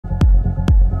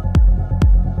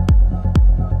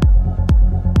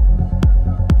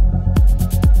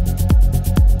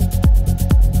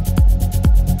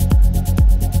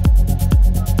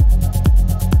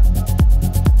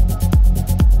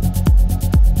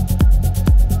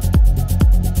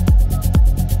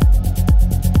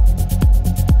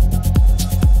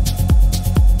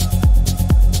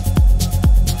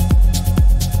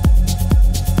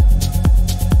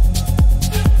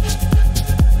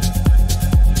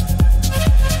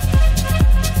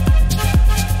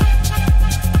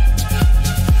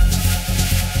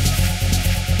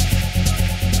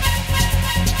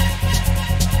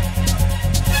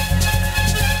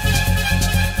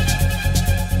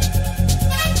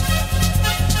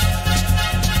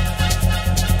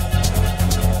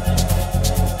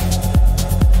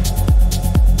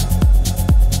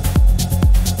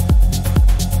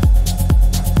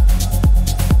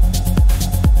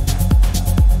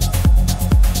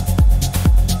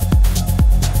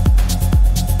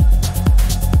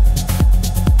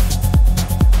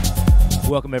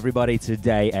Welcome everybody to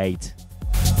day 8.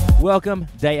 Welcome,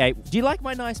 day 8. Do you like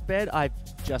my nice bed? I've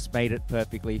just made it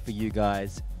perfectly for you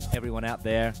guys, everyone out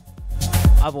there.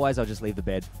 Otherwise, I'll just leave the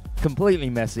bed completely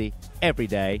messy every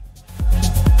day.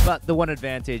 But the one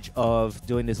advantage of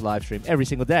doing this live stream every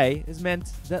single day is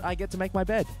meant that I get to make my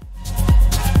bed.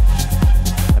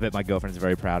 I bet my girlfriend's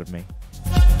very proud of me.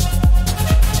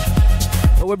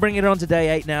 But we're bringing it on to day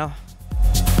 8 now.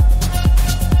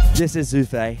 This is Xue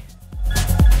Fei.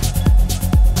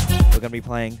 We're going to be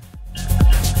playing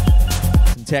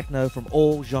some techno from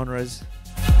all genres,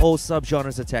 all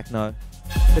sub-genres of techno,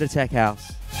 bit of tech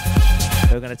house.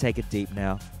 We're going to take it deep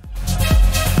now.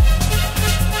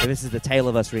 So this is the Tale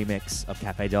of Us remix of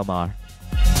Cafe Del Mar.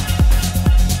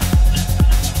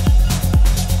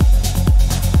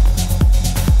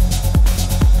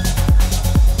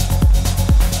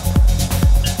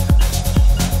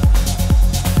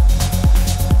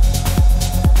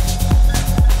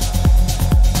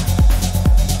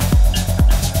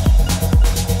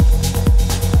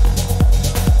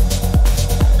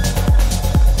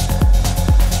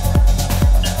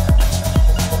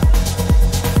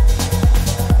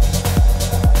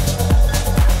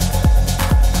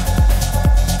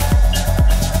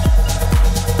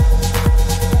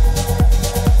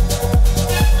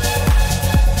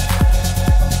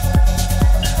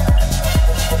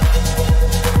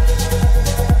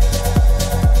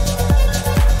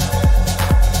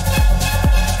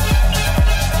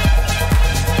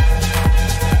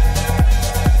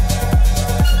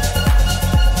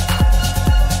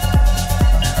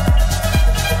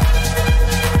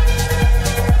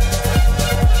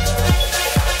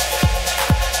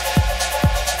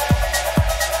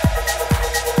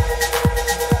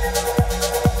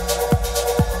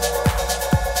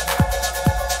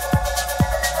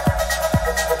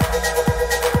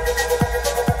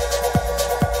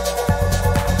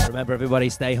 Everybody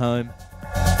stay home,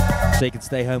 so you can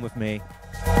stay home with me,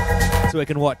 so we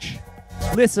can watch,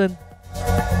 listen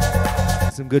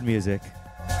to some good music.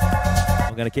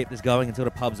 I'm going to keep this going until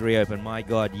the pubs reopen. My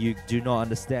God, you do not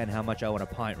understand how much I want a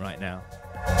pint right now.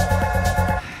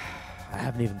 I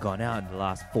haven't even gone out in the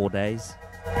last 4 days.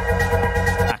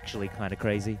 Actually kind of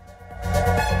crazy.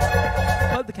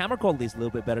 I hope the camera quality is a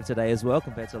little bit better today as well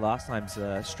compared to last time's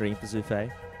stream for Xue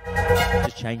Fei.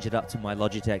 Just change it up to my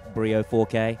Logitech Brio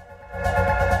 4K.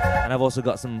 And I've also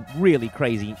got some really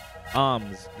crazy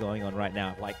arms going on right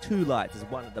now. Like 2 lights. There's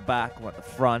one at the back, one at the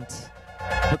front.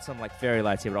 Put some like fairy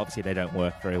lights here, but obviously they don't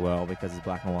work very well because it's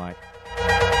black and white.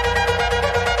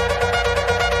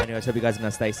 Anyways, hope you guys are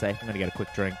going to stay safe. I'm going to get a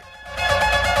quick drink.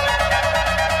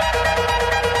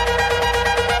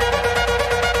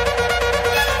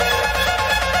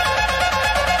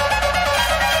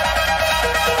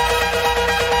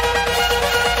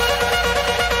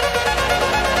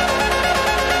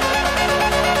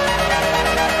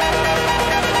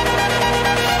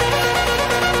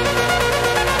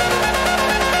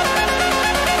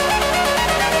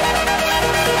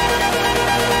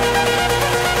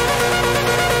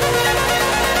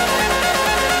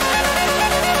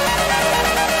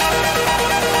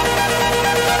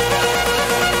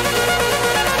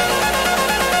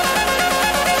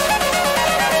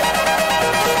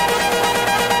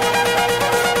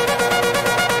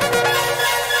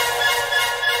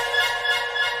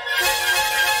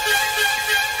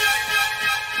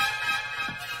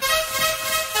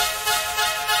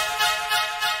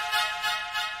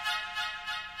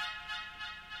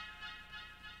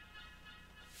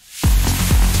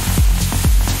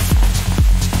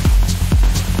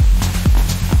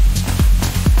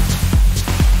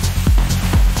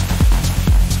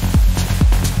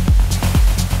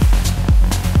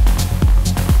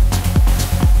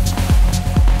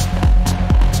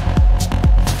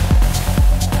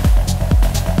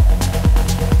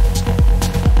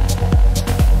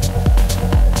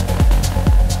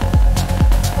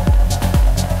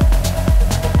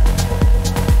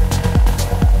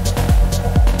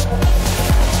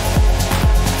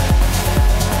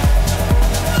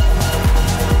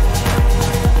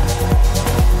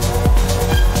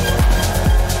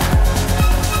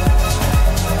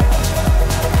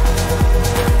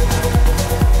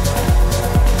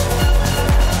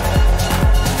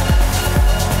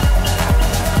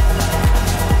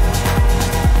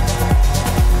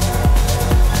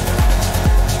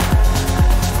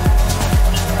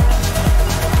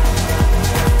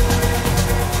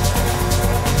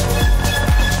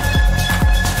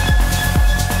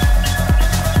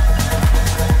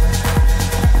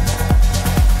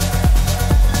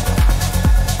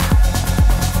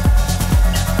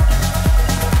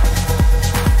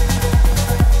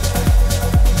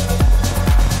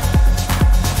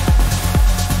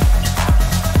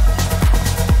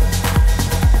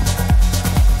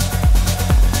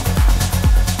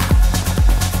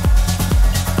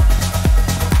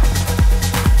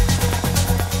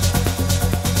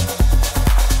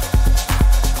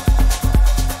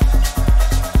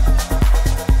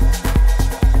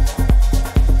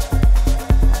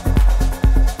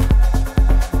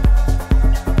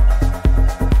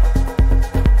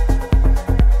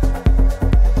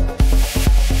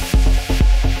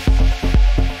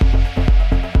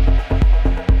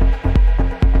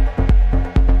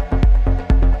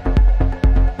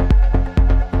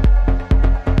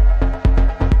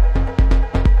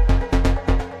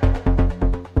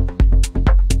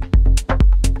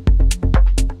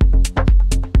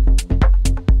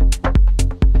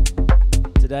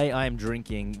 I'm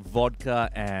drinking vodka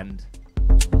and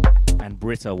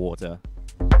Brita water.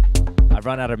 I've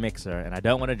run out of mixer, and I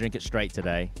don't want to drink it straight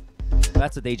today.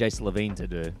 That's a DJ Slavine to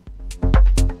do.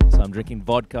 So I'm drinking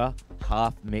vodka,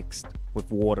 half mixed with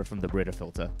water from the Brita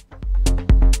filter.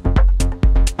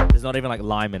 There's not even like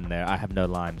lime in there. I have no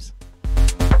limes.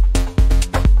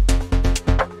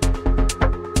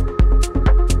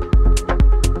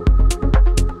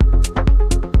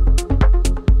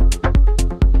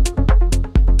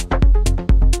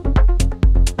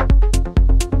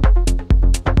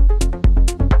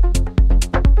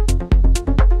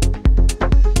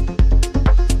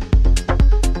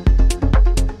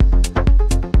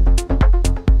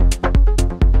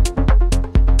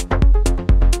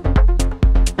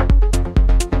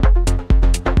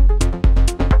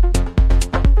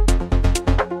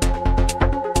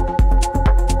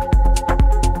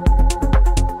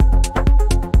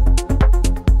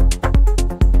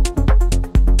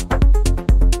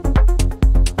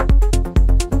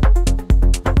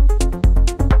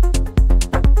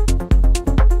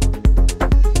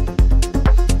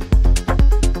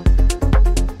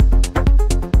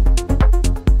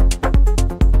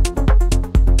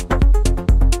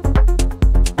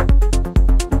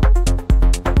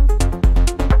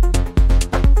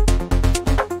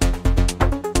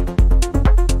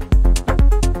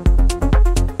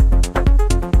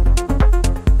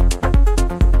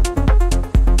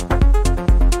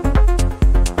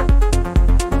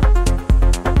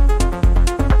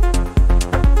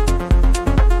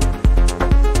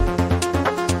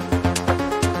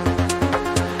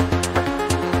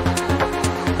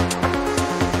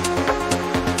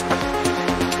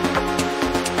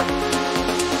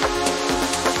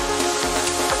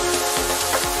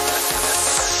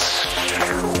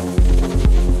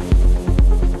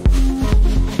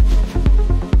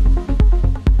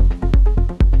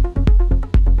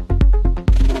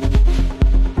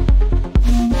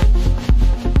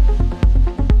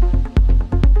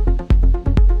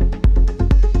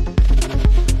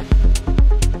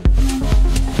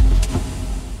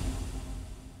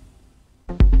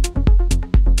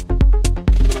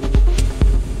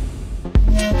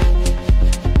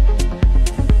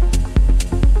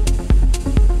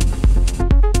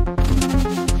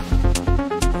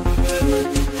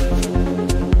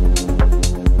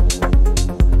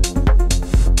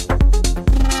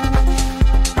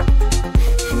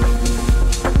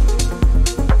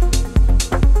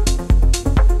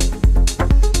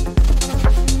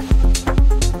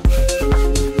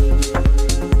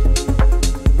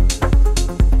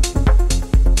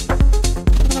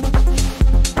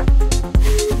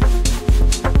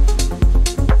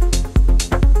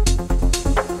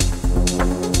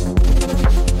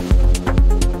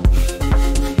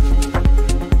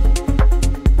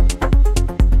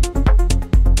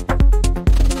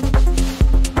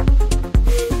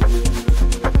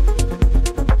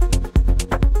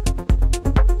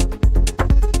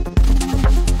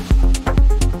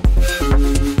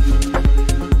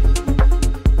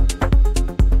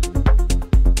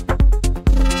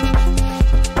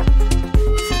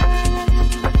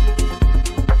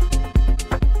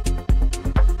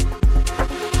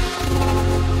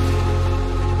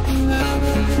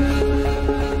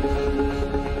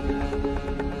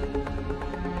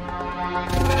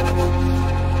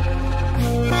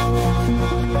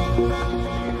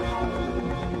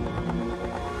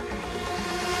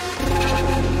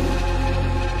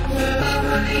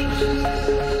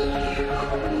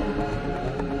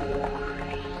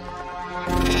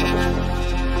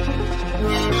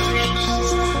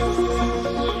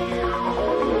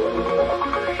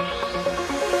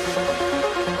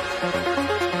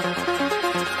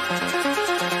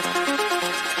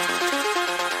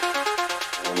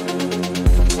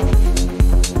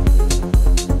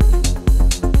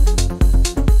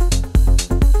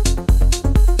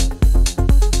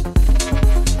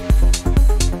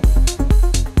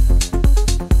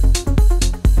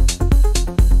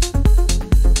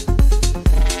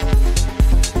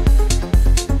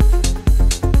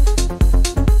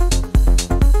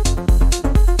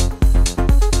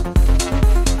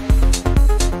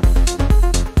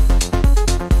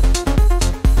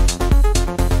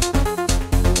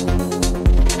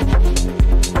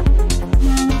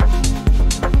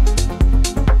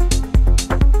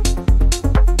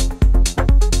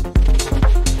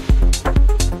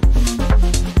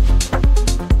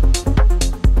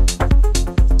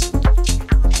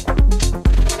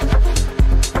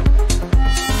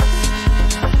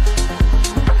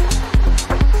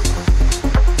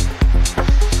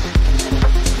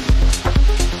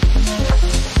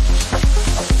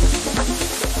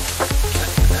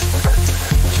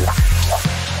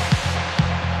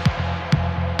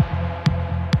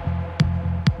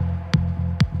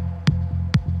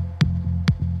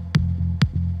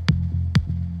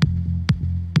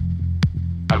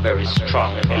 very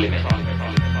strong element.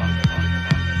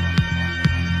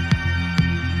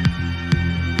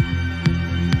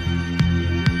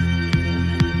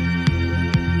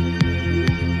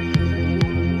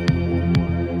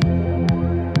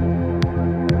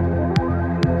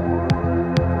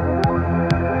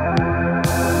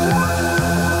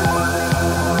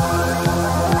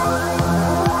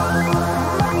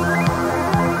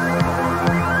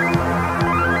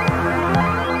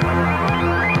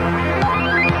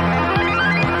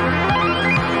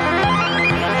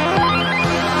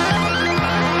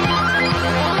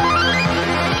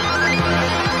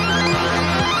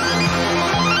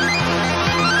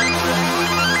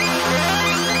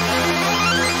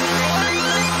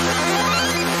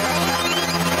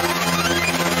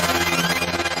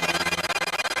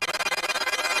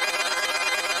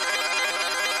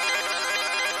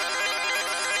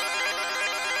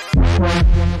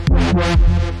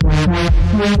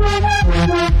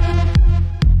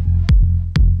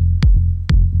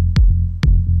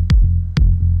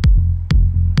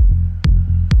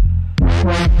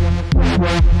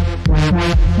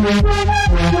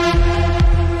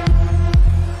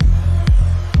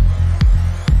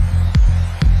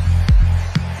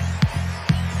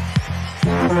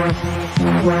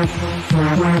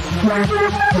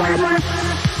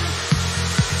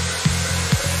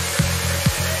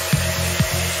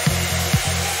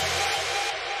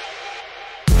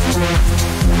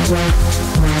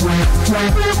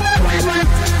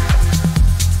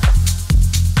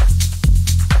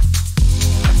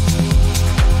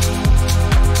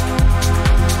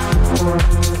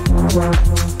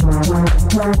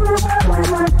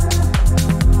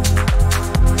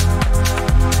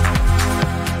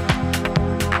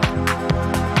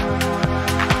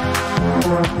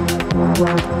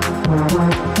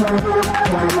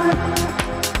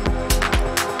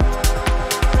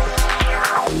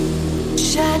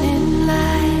 Shining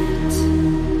light,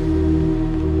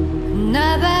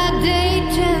 another day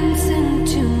turns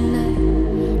into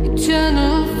night,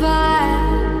 eternal fire,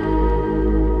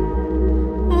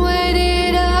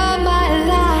 waited all my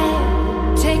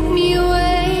life, take me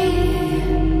away,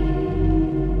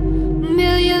 a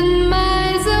million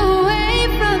miles away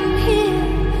from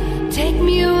here, take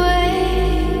me away,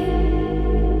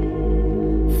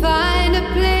 find a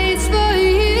place for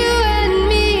you and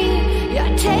me,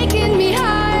 you're taking me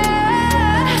high.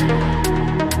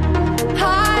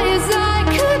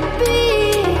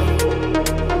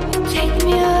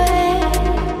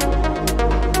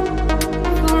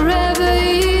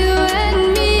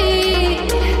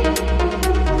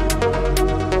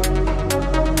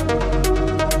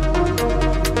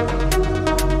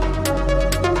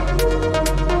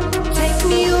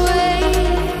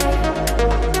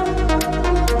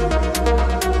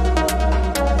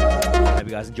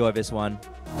 Enjoy this one.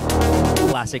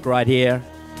 Classic right here.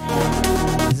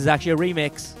 This is actually a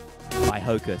remix by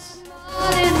Hocus,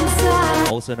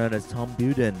 also known as Tom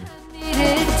Buden.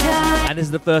 And this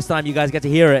is the first time you guys get to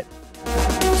hear it.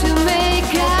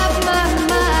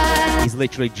 He's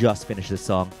literally just finished this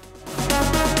song.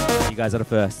 You guys are the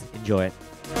first. Enjoy it.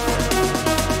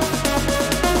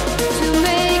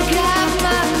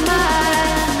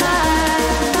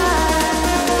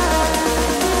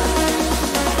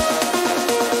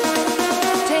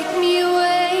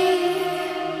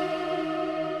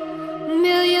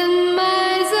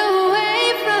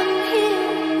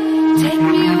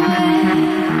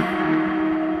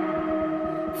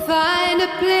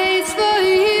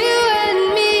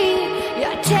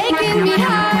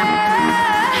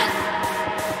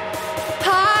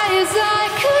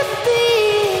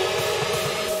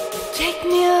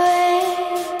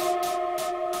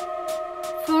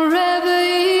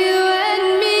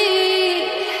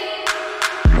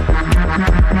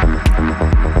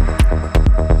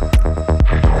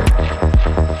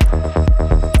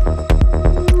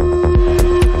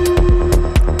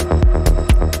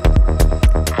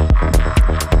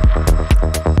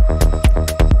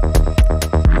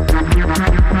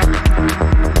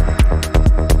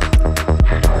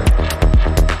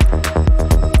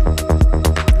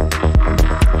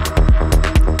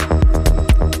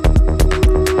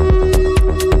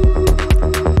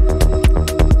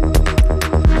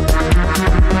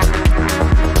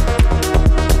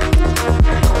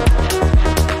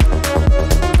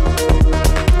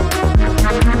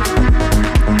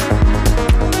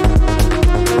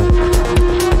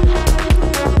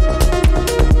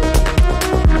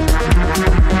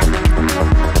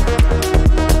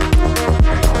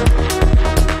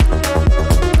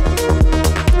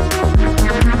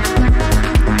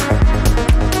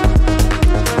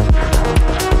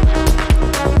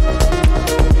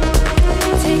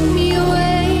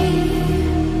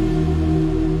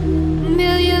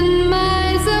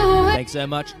 Thanks so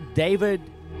much. David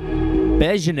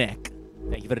Bezhenek,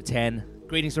 thank you for the 10.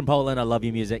 Greetings from Poland. I love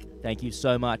your music. Thank you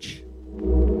so much.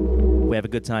 We have a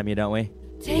good time here, don't we?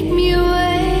 Take me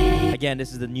away. Again,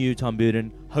 this is the new Tom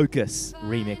Buden Hocus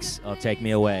remix of Take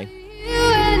Me Away. You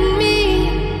and me.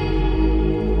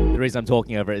 The reason I'm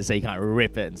talking over it is so you can't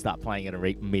rip it and start playing it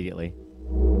immediately.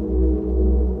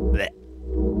 Blech.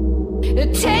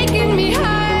 You're taking me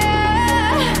higher,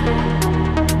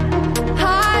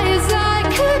 high as I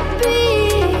could be.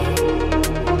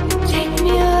 Take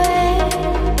me away,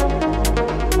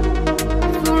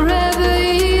 forever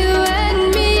you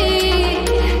and me.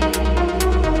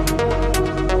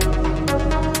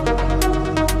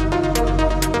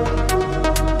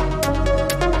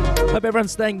 Hope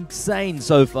everyone's staying sane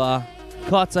so far.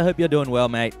 Cots, I hope you're doing well,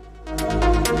 mate.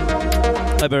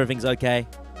 Hope everything's okay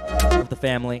with the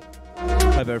family.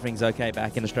 Hope everything's okay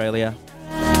back in Australia.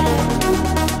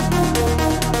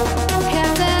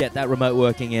 Get that remote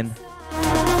working in.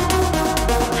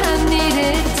 I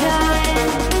needed time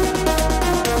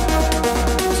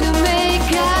to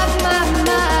make up my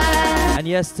mind. And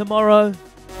yes, tomorrow,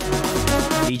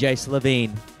 DJ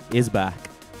Slavine is back.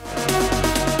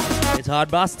 It's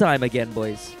Hardbass time again,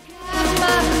 boys.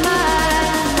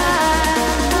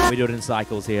 We do it in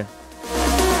cycles here.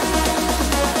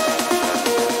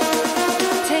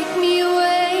 Take me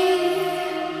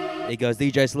away. Here goes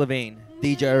DJ Slavine,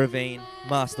 DJ Ravine,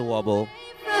 Master Wobble,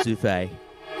 Xue Fei.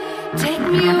 Take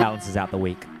me away. Balances out the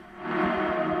week.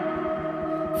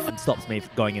 And stops me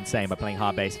from going insane by playing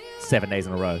Hardbass 7 days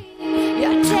in a row.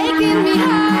 You're taking me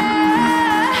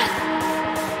high,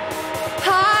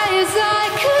 high as I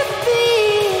could be.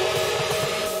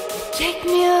 Take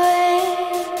me away,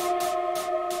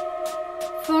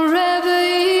 forever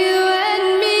you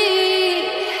and me.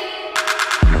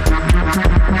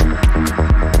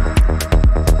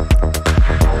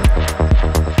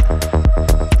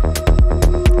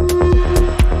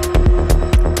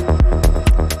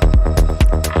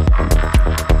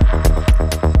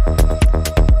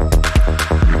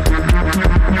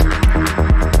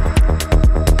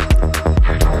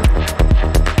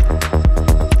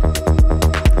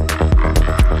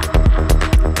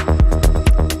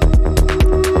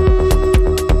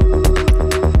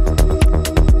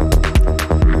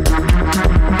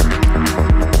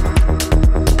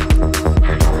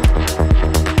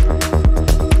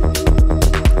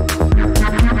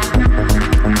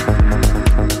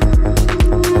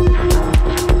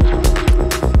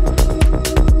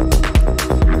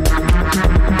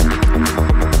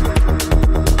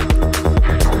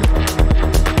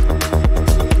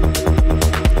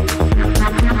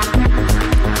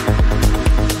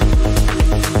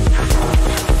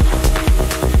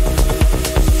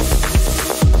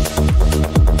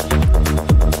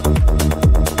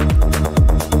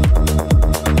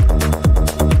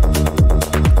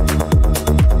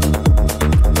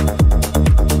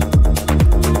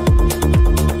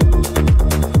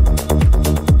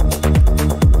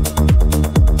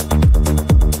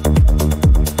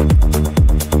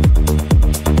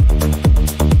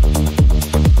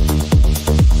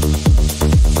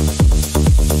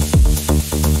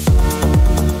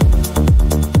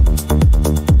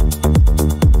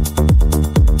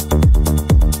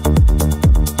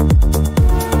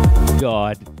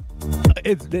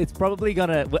 It's probably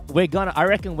gonna, I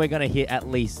reckon we're gonna hit at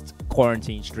least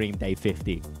quarantine stream day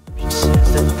 50.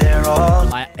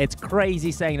 It's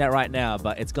crazy saying that right now,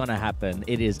 but it's gonna happen.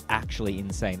 It is actually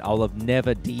insane. I'll have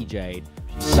never DJ'd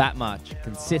that much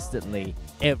consistently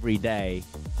every day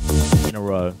in a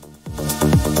row.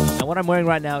 And what I'm wearing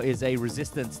right now is a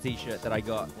Resistance t-shirt that I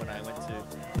got when I went to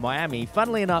Miami.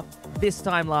 Funnily enough, this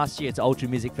time last year to Ultra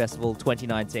Music Festival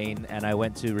 2019, and I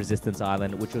went to Resistance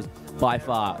Island, which was by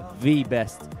far the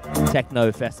best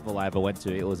techno festival I ever went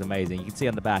to. It was amazing. You can see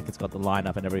on the back, it's got the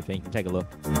lineup and everything. You can take a look.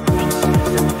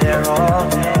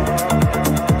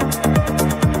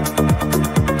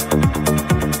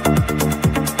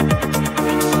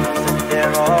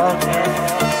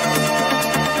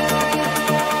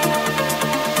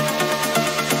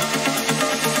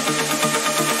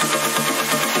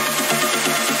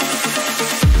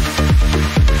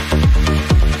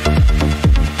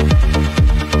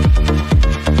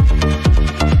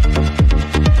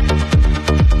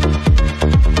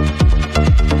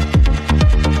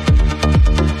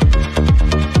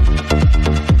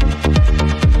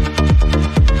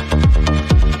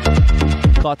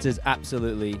 Is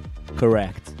absolutely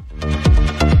correct.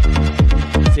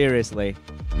 Seriously,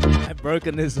 I've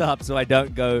broken this up so I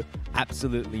don't go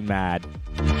absolutely mad.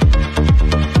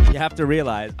 You have to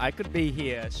realize I could be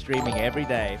here streaming every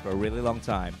day for a really long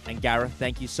time. And Gareth,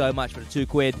 thank you so much for the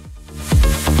 £2.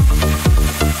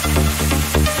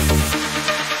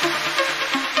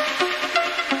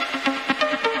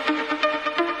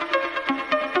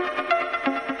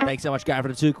 Thanks so much, Guy, for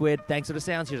the 2 quid. Thanks for the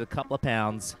sounds. Here's a couple of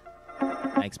pounds.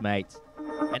 Thanks, mate.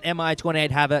 And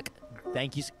MI28 Havoc,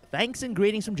 thank you. Thanks and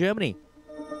greetings from Germany.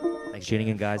 Thanks for tuning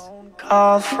in, guys.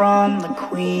 Call from the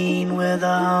queen with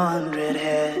 100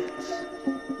 heads.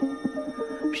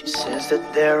 She says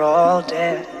that they're all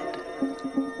dead.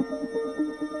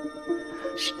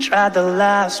 She tried the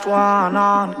last one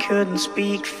on, couldn't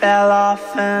speak, fell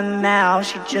off, and now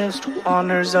she just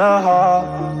wanders a hall,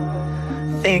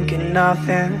 thinking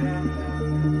nothing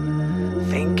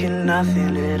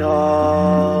at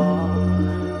all.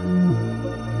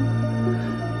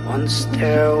 Once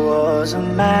there was a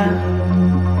man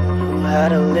who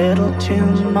had a little too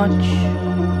much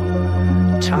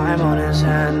time on his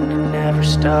hand and never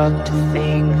stopped to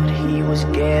think that he was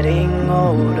getting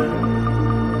older.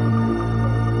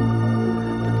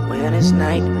 When his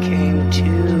night came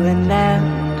to an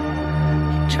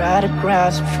end, he tried to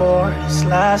grasp for his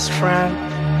last friend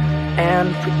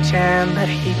and pretend that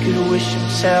he could wish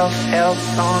himself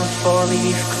health on a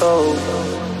 4-leaf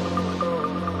clover.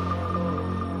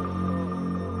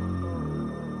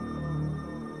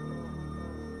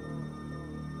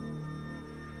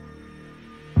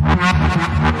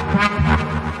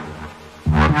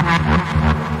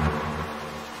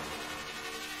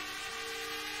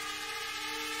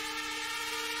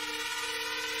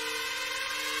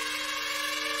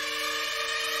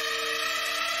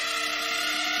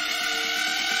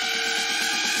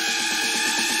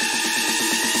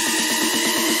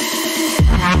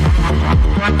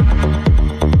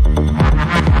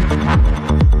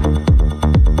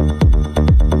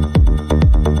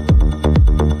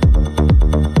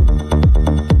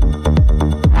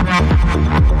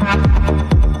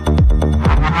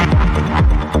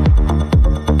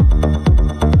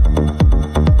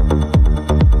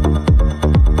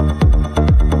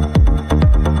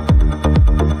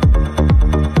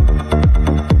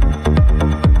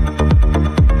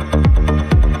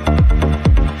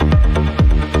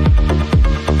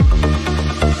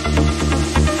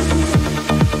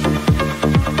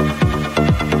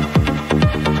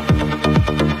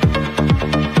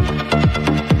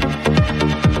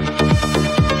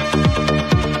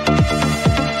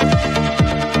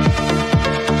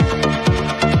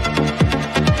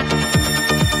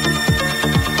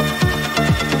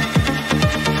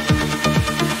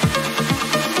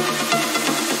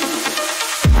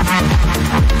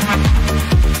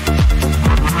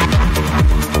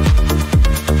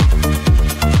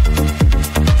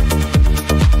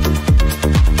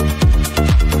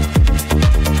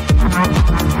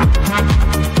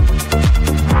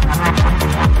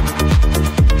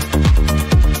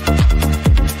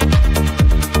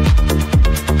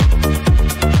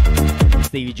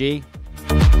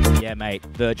 Yeah, mate.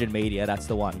 Virgin Media, that's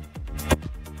the one.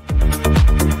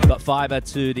 Got fiber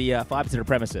to the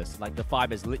premises. Like the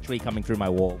fiber's literally coming through my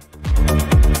wall.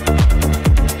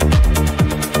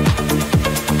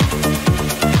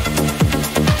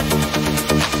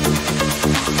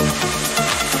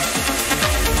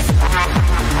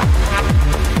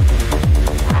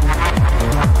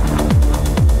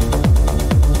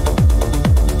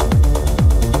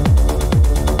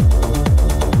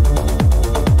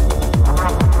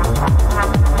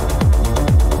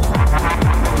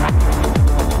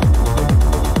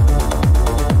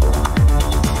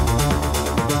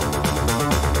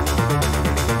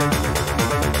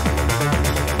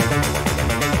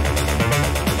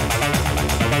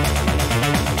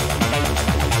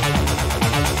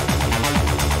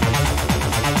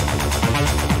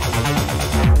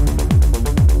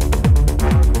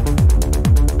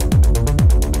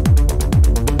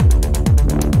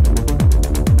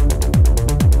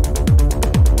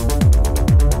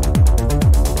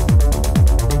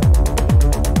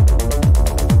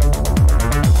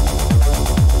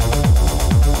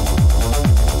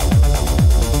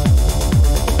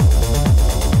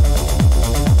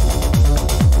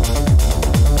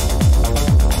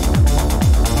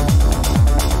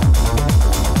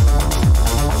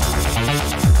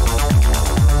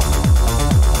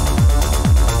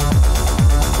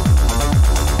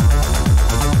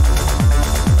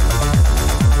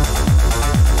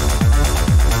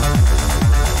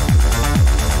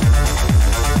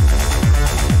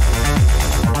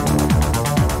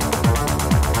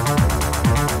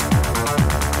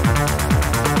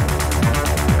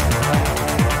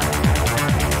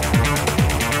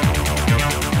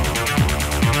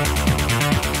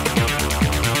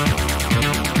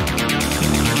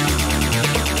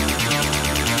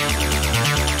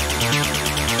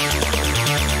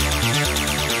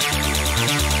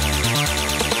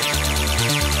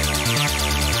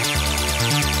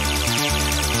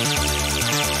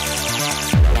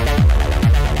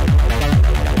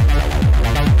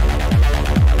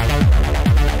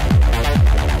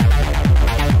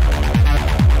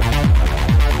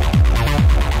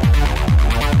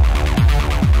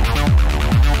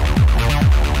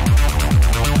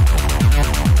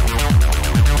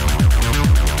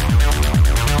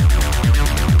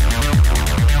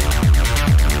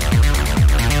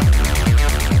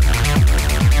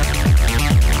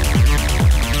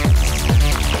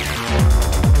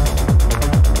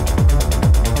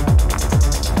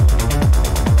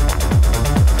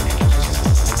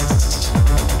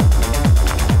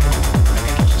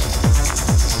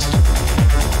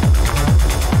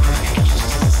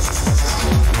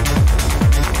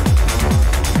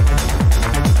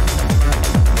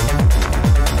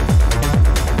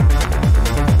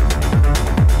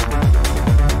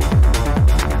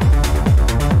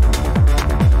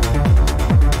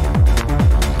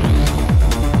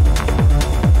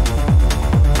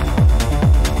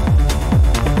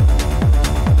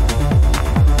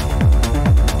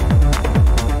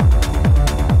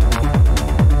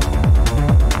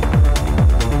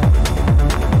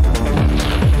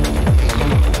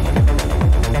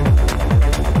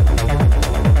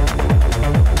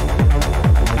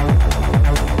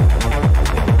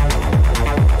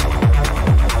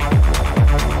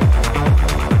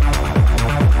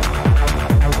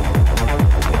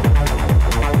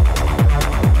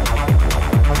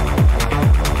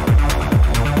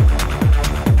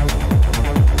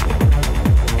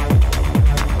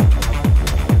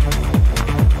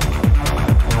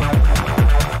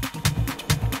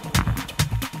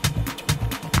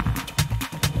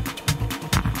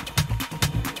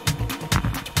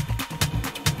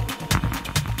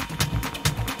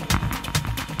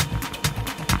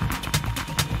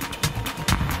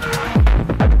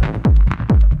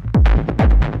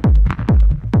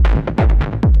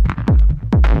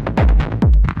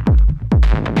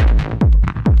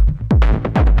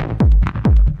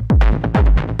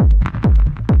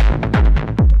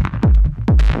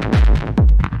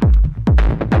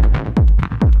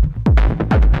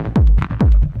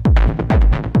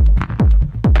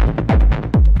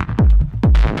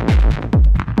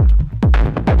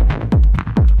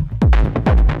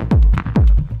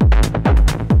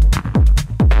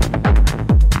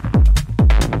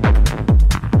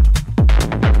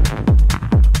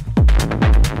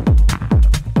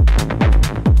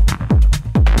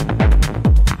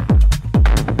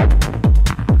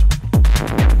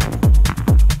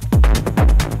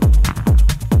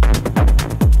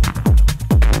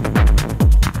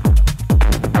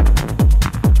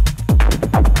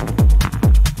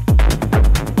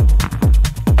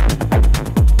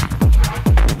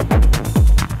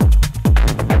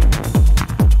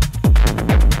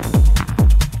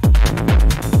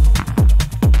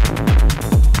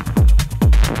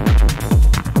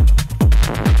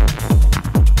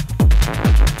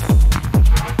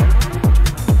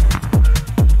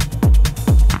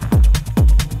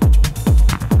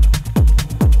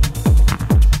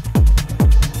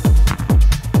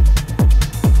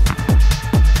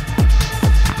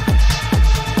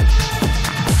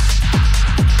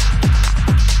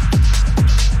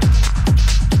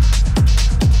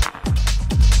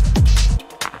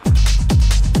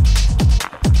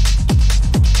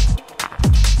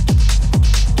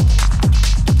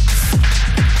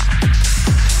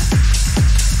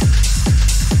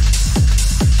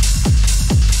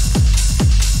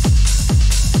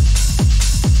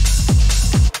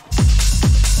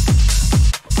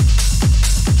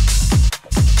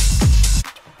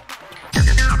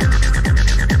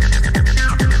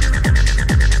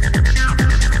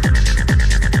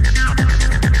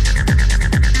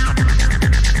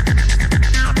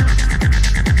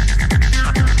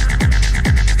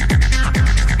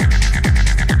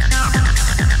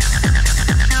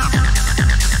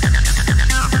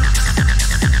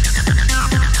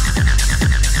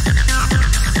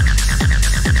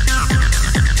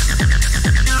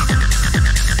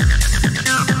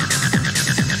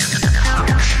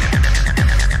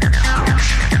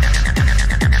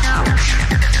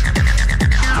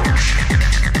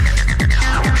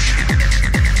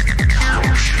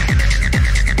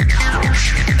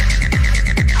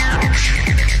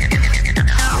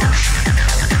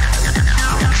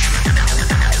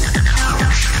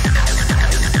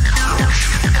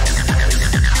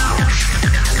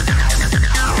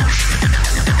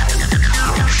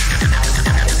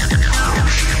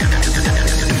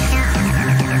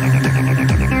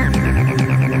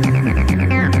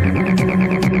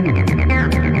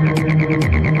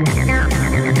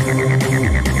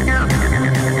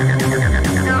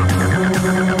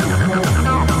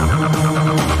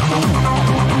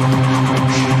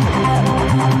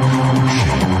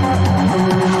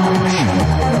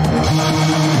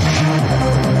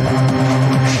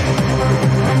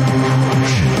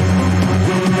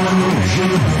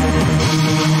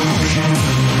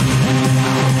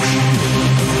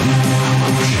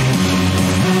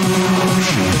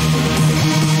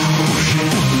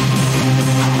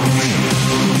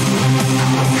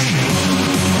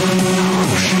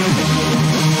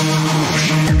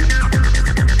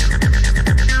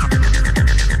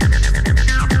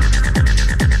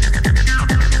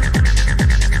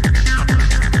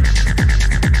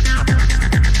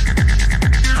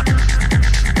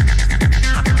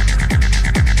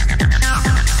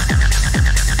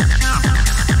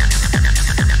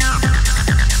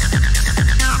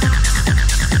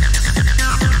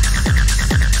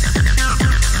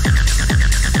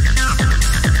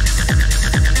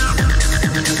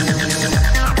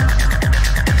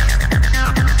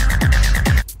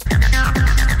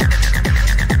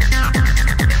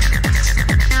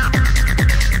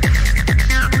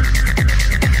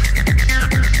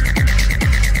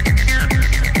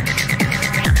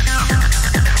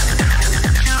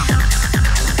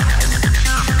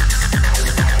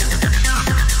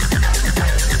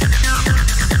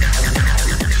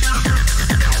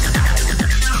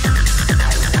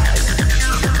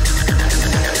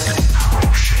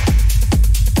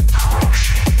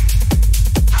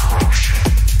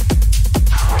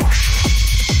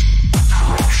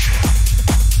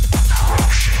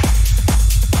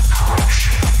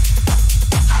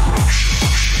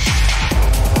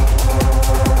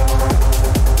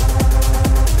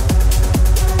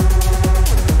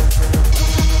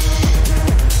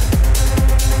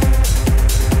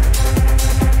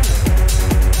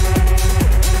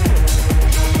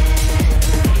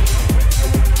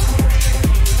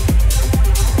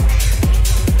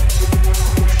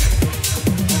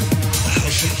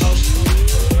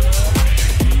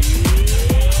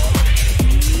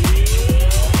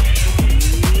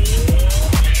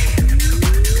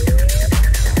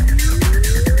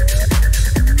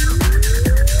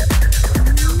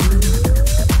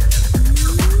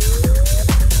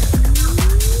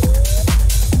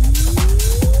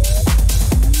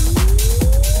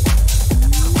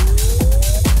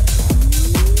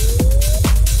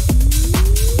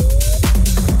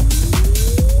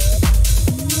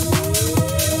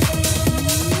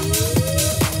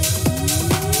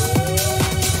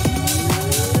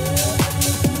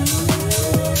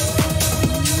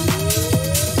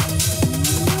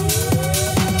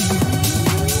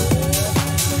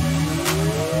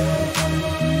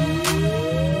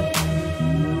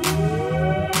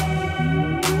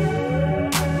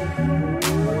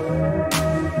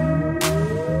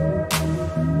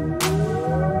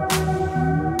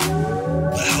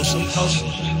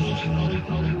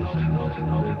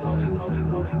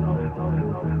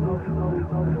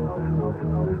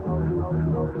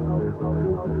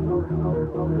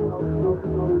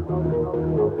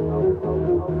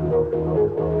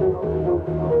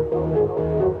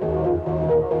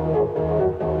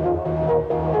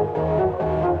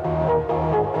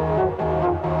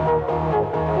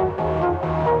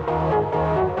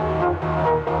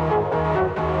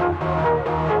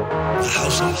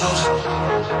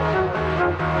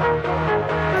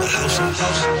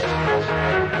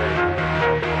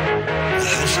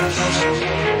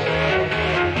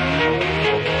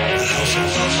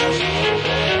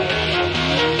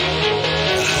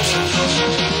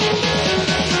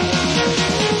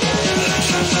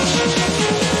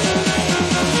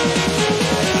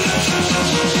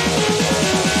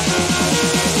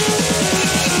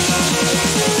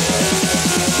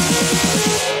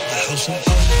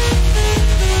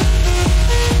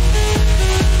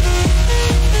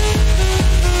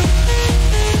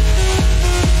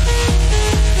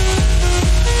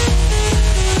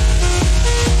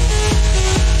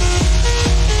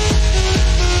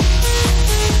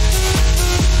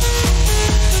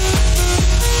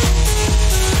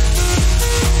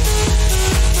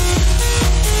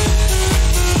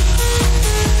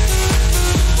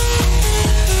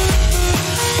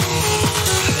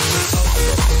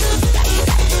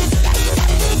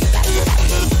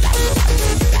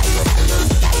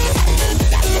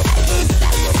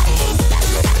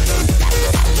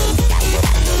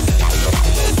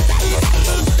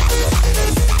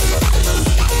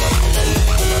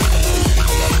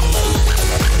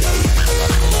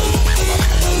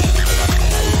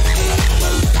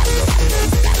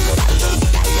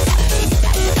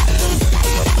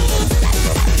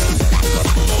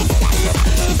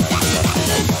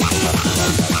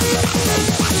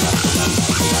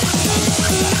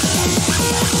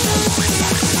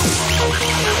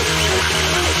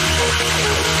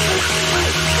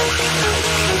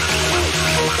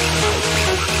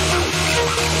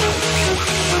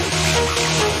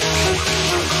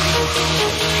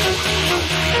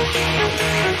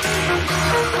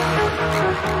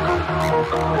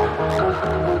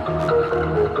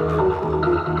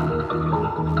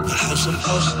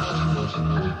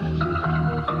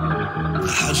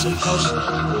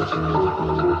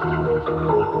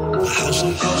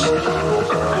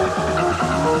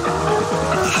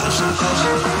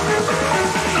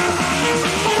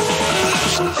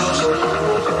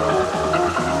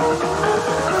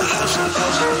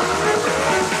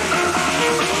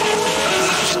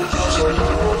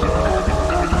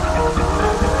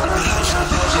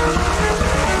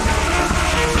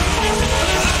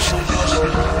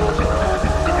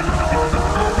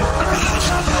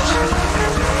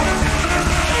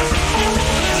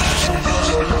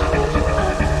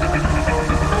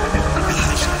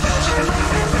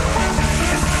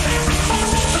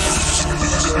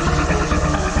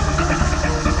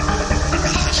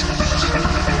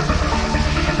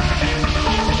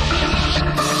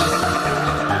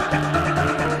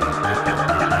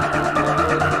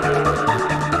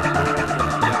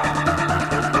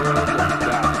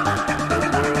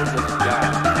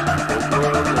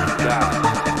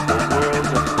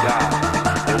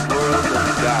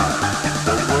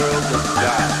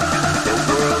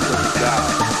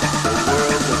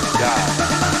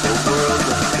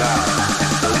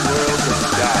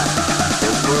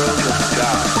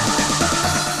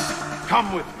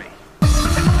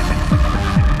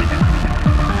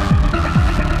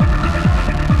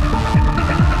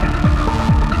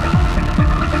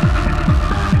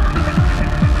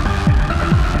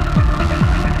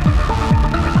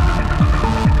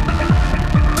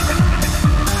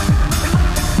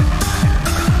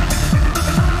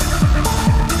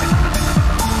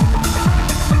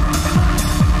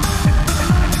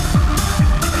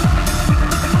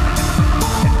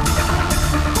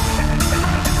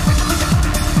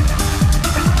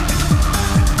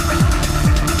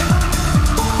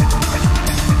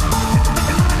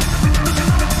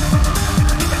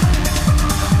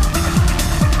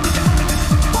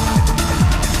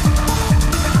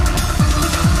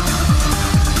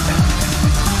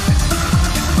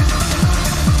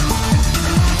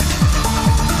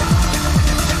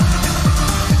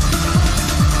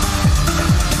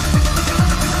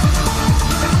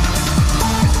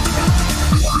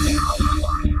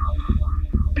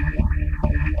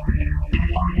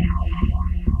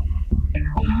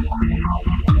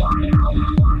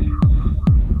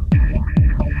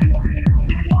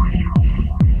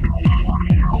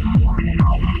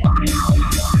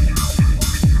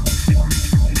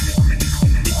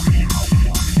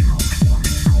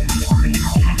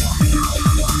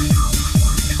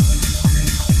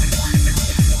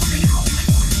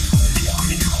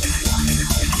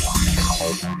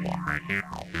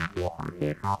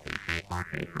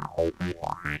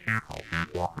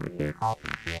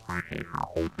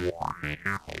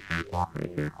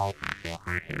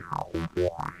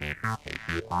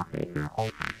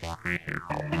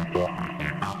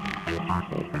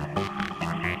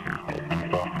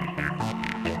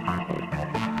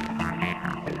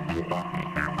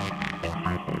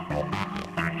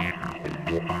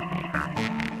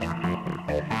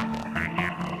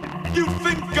 You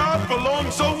think God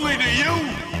belongs only to you?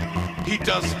 He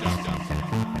doesn't.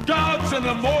 God's an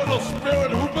immortal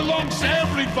spirit who belongs to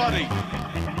everybody,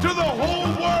 to the whole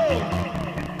world.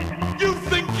 You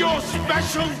think you're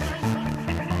special?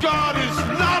 God is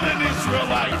not an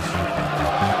Israelite.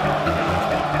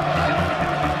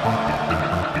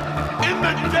 In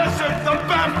the desert, the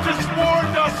Baptists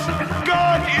warned us,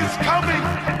 God is coming.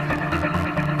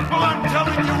 Well, I'm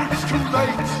telling you, it's too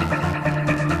late.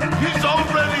 He's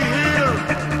already here.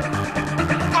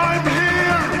 I'm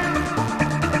here.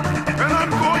 And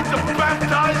I'm going to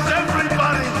baptize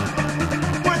everybody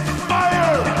with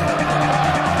fire.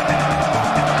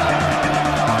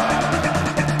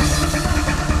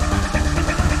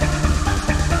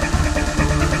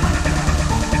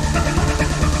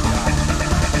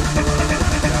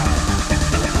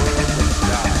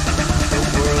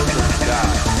 The world of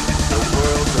God. The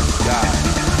world of God.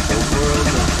 The world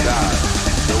of God.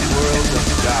 The world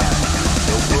of God.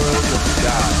 The world of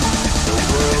God. The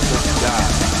world of God.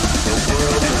 The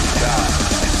world of God.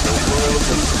 The world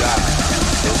of God.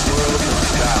 The world of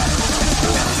God.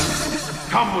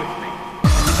 Come with me.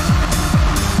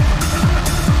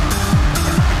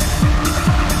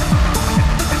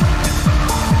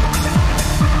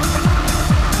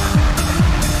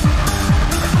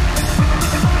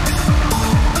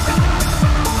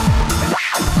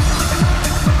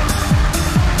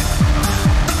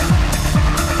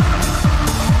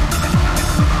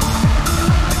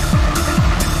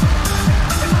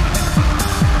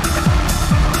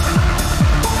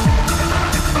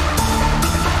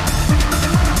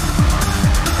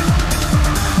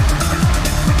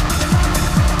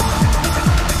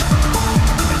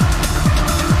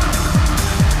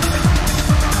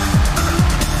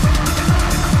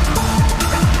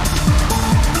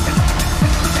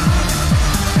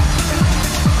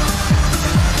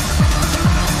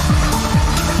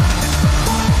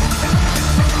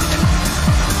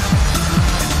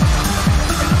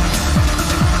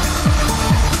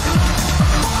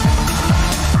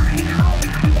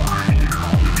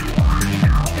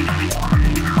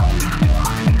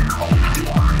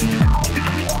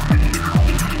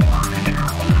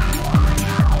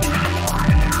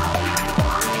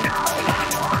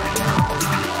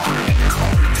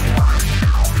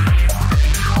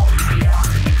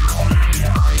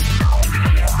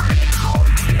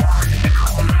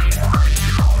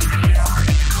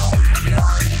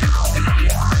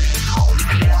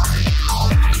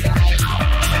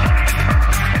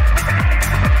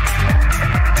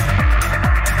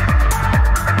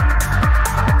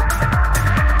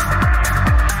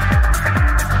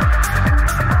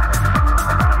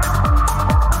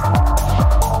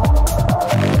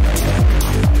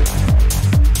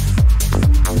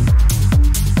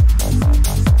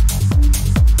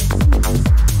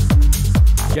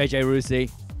 JJ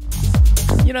Rusi.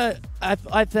 You know,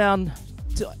 I found,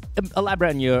 to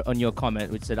elaborate on your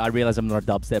comment, which said, I realize I'm not a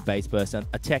dubstep bass person,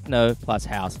 a techno plus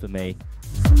house for me.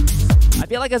 I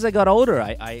feel like as I got older,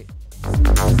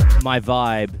 my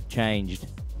vibe changed.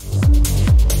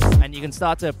 And you can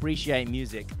start to appreciate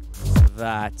music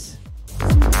that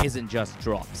isn't just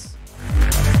drops.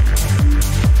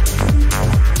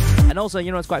 And also,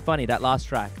 you know, it's quite funny, that last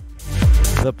track,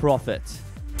 The Prophet,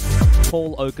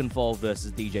 Paul Oakenfold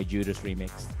versus DJ Judas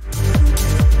remix.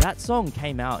 That song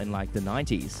came out in like the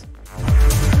 90s.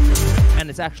 And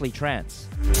it's actually trance.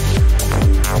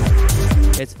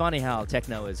 It's funny how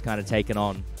techno has kind of taken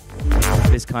on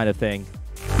this kind of thing.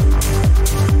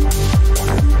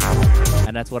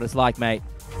 And that's what it's like, mate.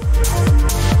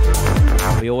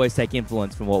 We always take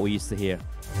influence from what we used to hear.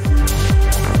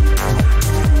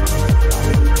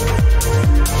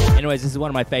 Anyways, this is one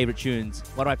of my favorite tunes.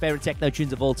 One of my favorite techno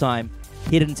tunes of all time.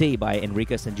 Hidden Tea by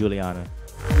Enriquez and Juliana.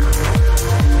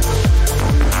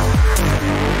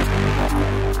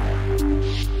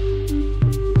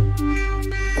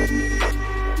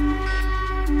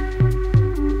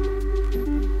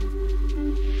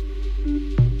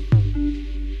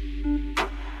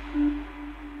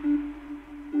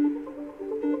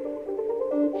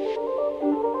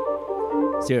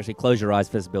 Seriously, close your eyes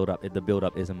for this build-up. The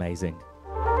build-up is amazing.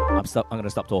 I'm going to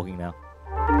stop talking now.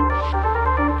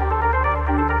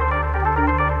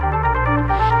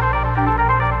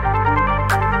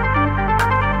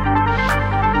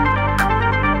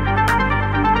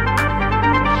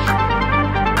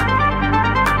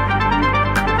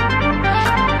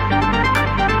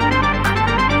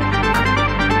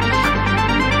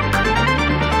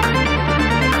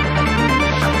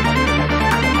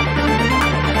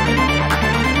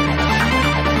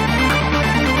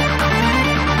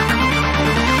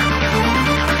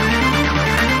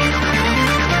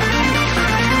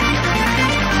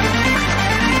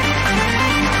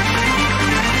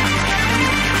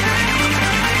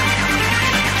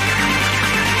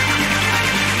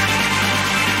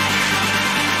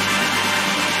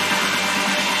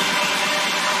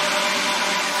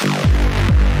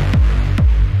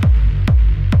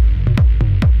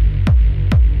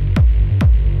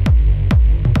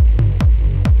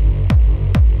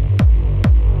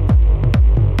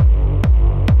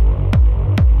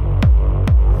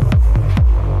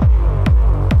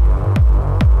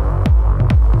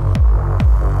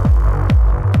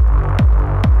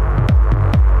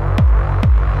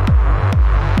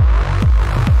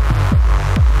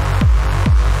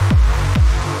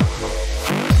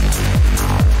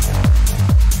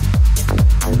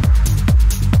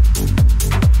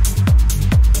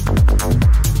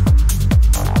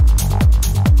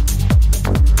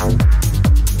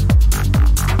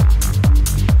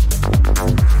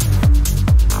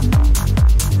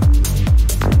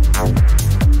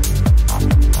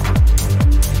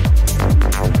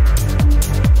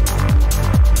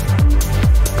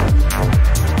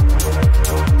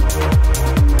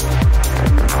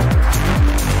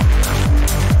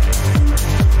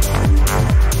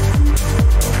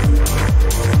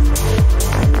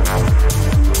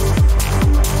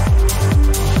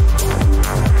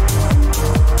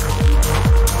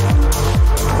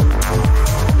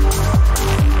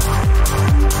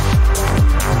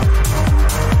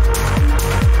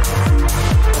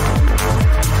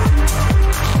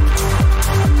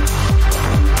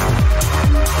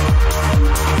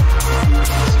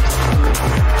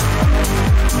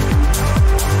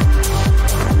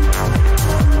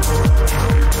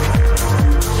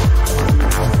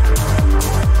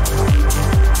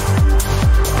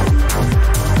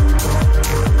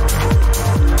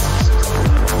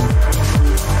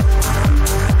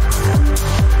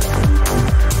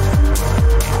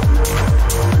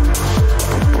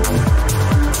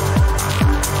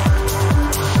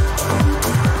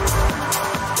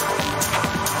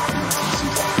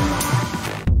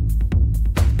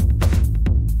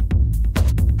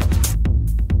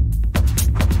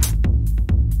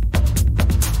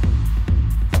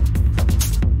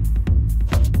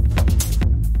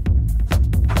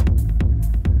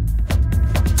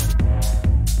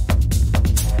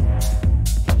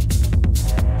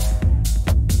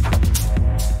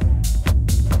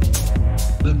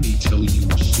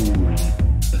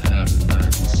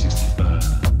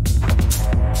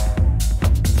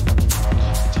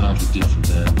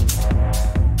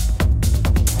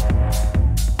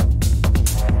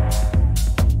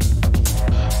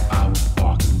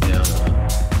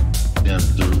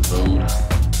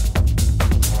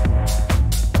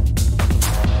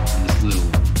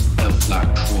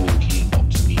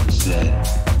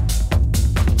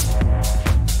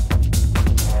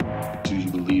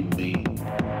 believe me?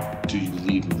 Do you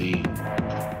believe in me?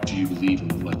 Do you believe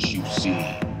in what you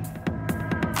see?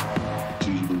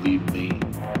 Do you believe in me?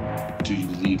 Do you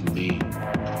believe in me?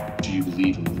 Do you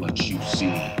believe in what you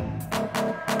see?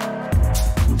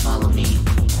 Come follow me.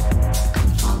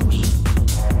 Come follow me. You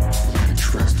gotta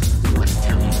trust what I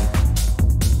tell you.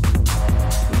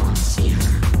 You wanna see her.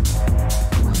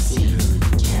 You wanna see her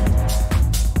again.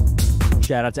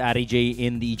 Shout out to Addy G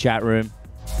in the chat room.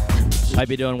 Hope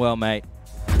you're doing well, mate.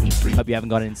 Hope you haven't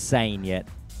gone insane yet.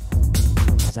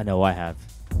 Because I know I have.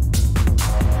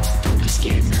 Don't be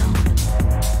scared now.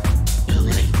 You'll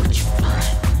like what you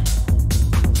find.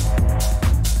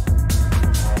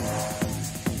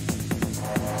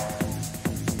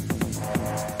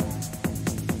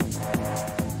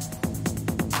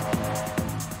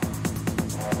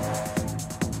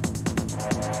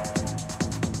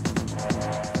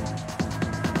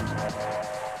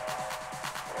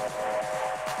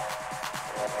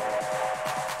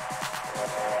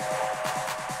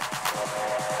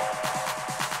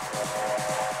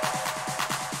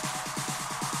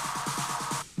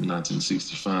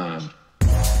 $1965.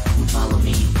 Come follow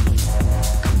me.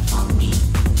 Come follow me. You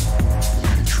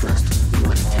gotta trust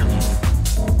what I tell you.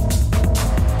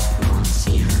 You wanna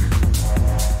see her.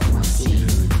 You wanna see her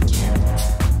again.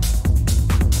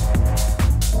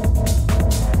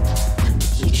 Let me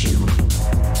teach you.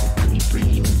 Let me bring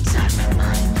you inside my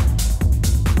mind.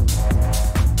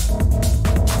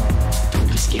 Don't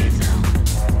be scared now.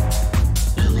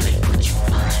 You'll like what you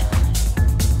find.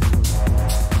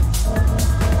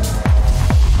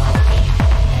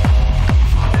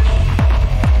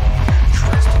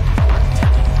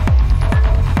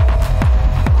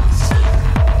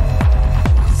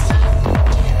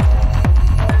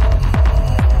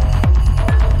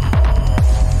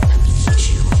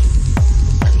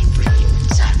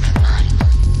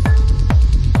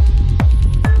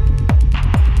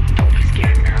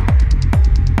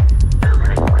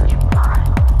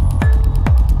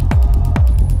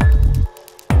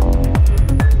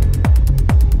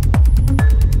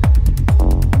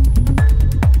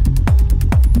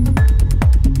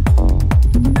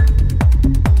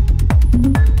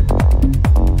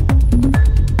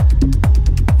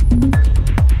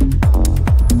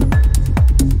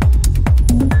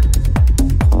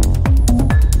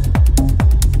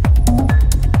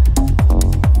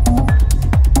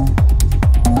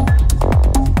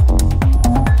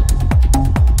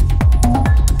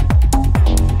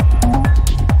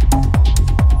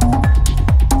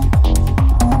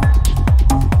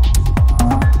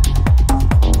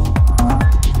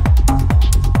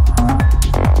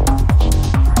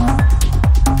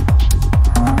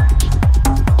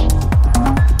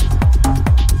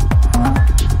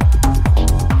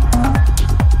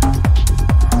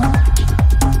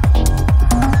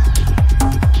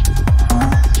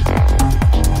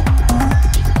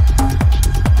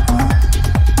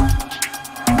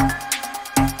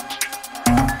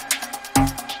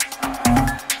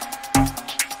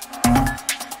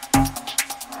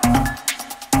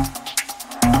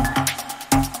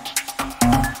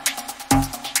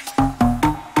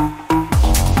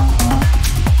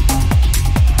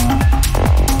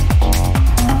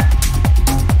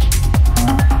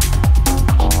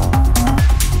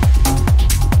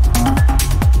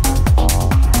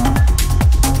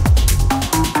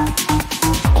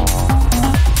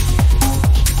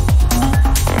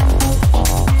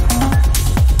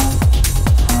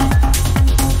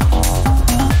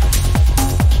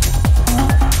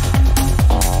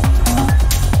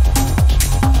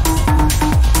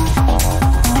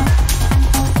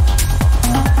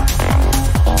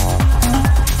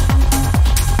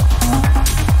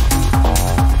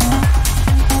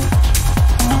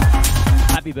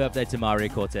 Birthday to Mario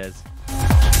Cortez.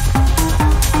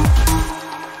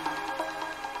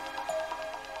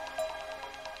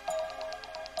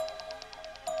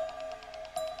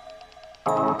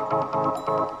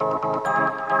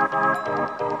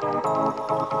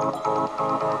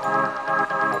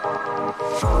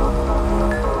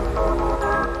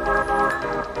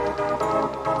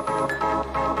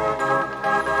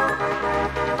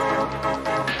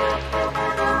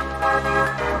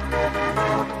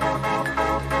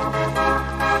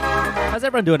 How's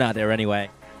everyone doing out there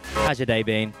anyway? How's your day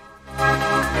been?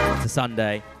 It's a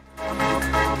Sunday.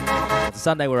 It's a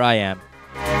Sunday where I am.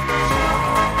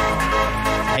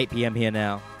 8 p.m. here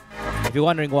now. If you're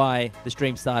wondering why the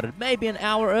stream started maybe an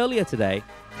hour earlier today,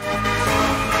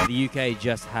 the UK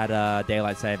just had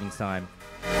daylight savings time.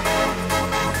 We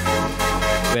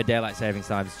had daylight savings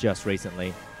times just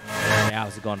recently. The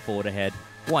hours have gone forward ahead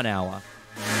 1 hour.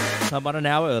 So I'm about an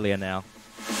hour earlier now.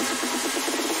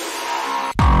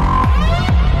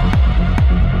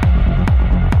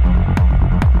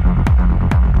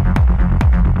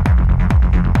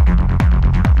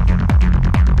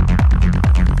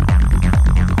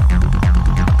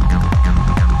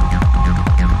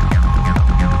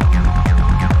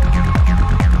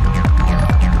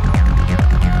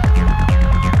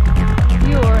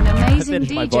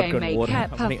 vodka and made water. Cat I'm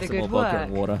puff gonna the get some more good vodka work.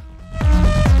 and water.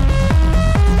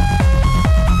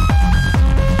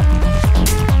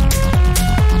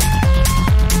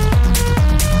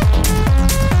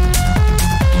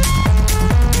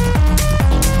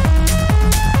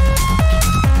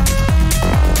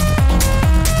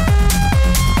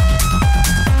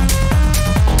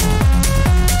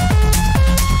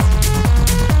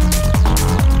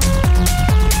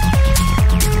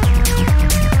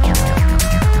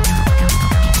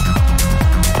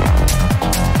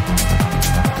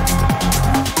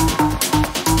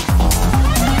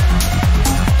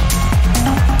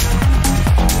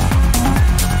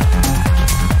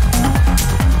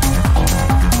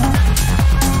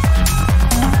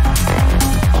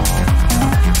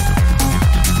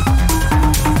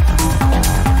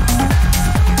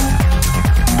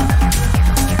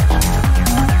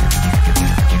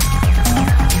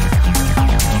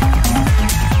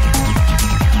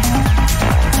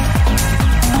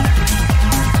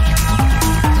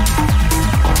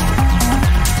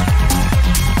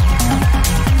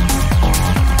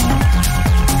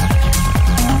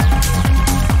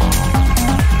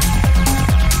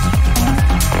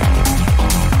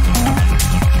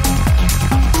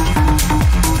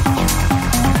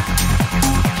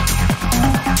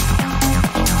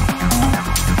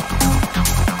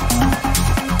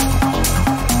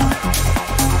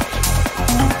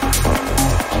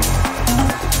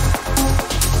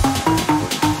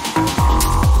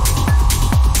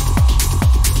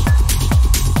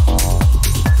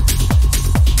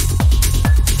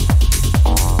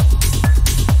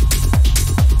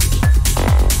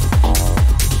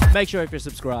 Make sure if you're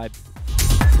subscribed,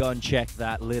 go and check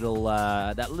that little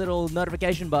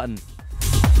notification button.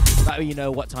 That way you know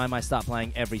what time I start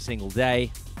playing every single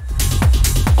day.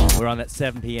 We're on at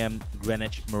 7 p.m.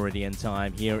 Greenwich Meridian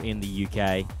time here in the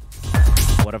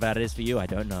UK. What about it is for you, I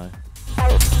don't know.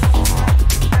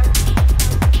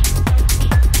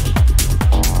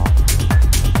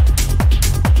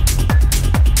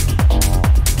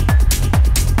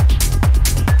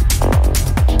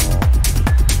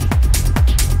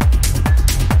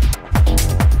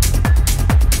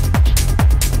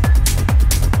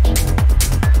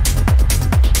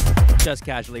 Just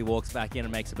casually walks back in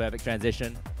and makes a perfect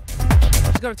transition.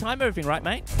 Just got to time everything, right,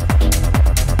 mate?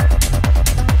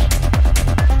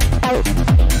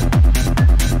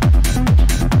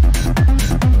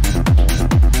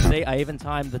 See, I even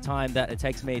timed the time that it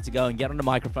takes me to go and get on the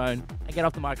microphone and get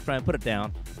off the microphone, put it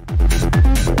down.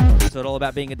 That's what all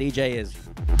about being a DJ is.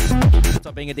 That's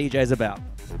what being a DJ is about.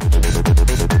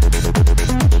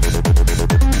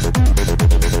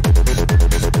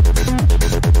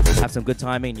 Have some good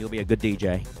timing, you'll be a good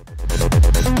DJ.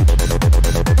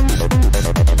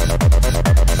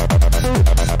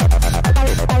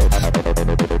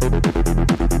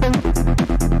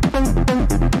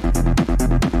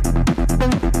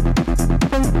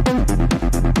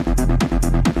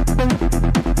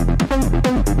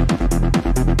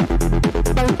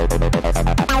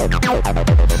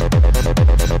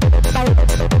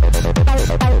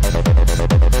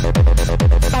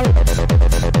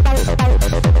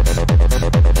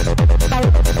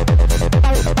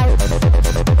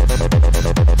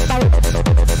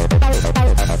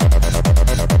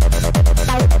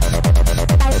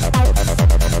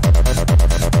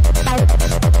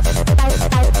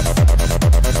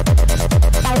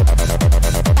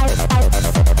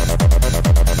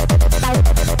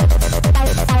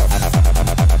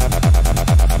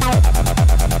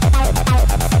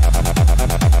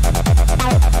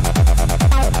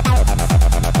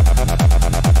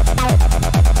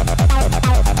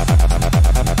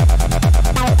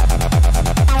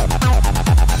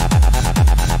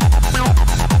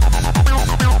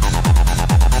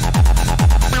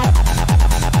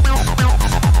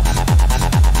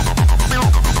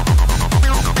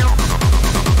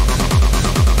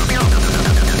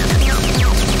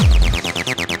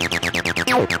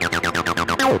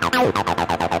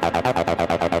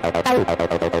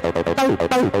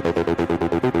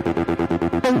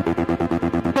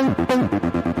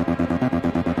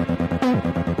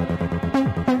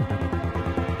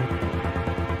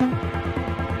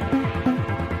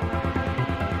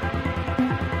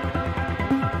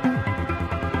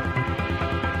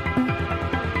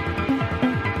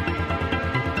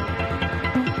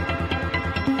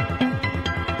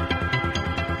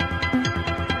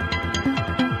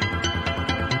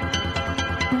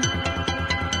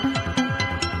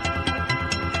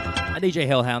 DJ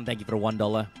Hellhound, thank you for the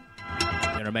 $1.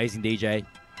 You're an amazing DJ.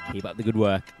 Keep up the good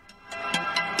work.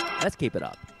 Let's keep it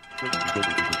up.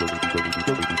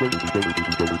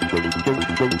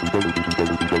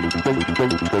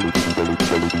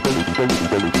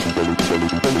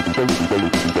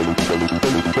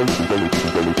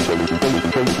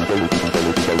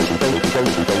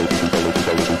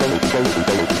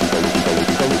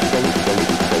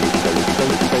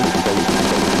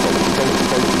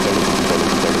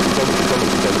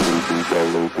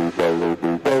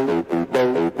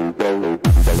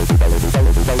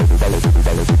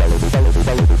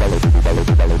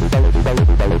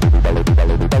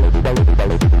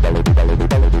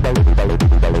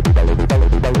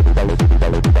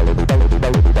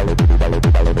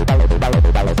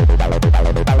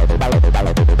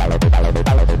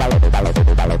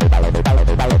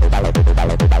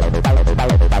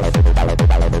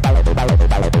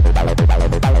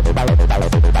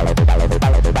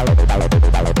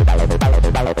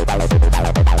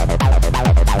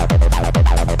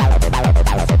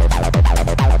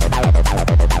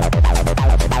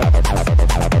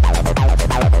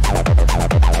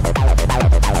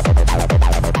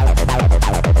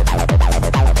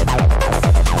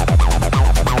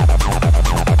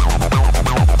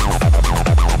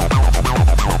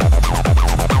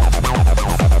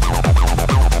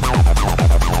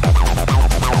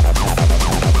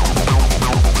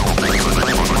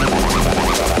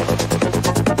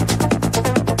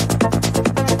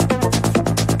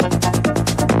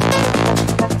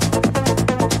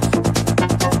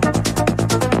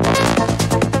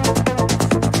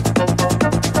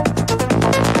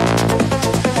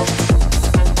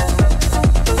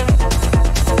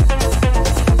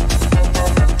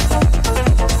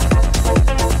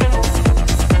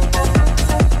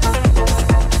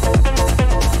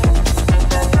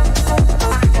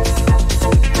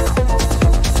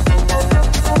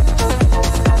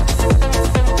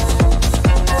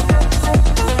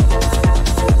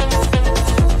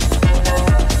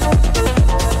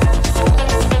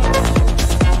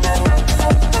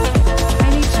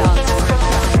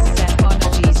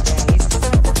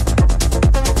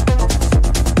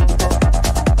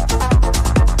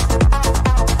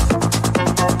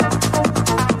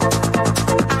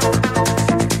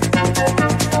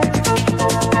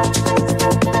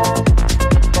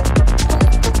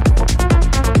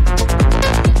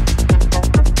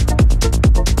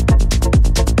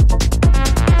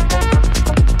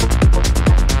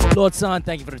 Lord Son,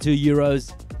 thank you for the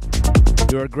 €2.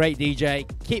 You're a great DJ.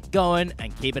 Keep going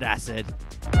and keep it acid.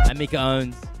 And Mika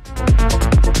Owens,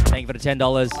 thank you for the $10.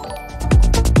 No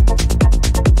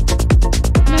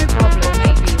problem,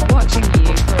 maybe watching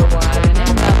you for a while and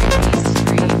end up in these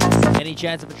streams. Any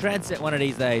chance of a trend set one of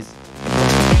these days?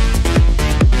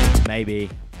 Maybe.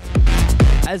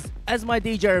 As my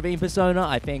DJ Ravine persona,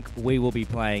 I think we will be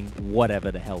playing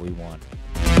whatever the hell we want.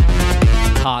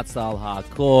 Hardstyle,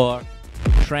 hardcore,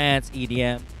 trance,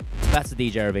 EDM. That's the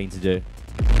DJ Ravine to do.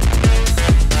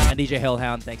 And DJ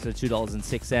Hellhound, thanks for the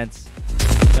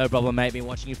 $2.06. No problem, mate. Been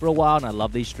watching you for a while, and I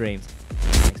love these streams.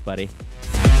 Thanks, buddy.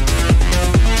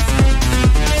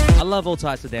 I love all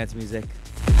types of dance music.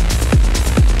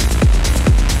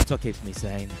 That's what keeps me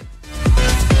sane.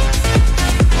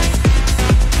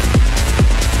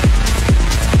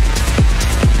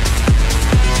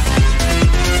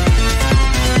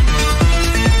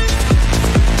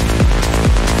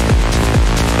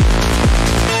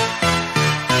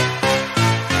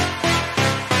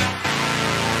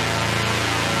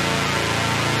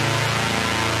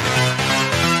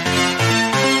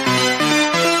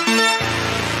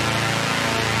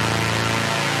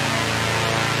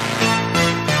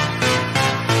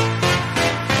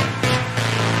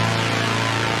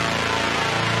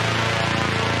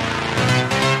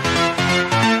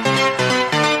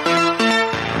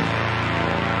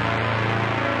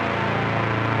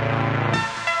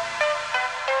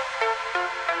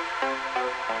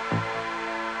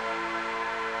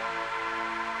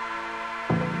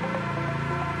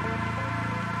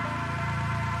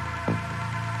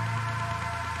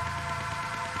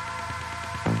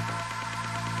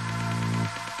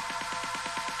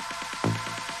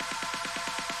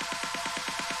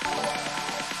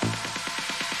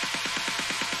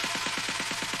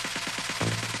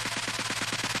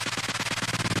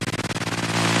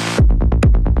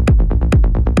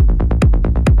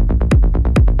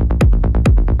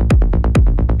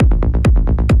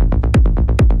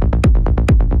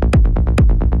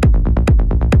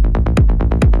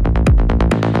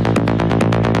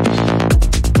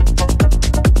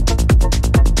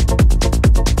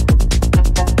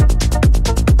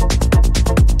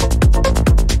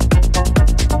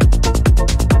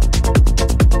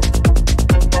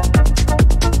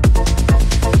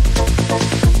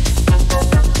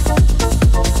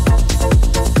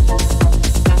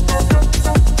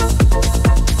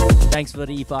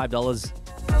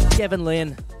 $35. Kevin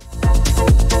Lin.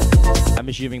 I'm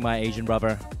assuming my Asian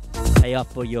brother. Pay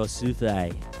up for your Xue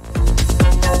Fei.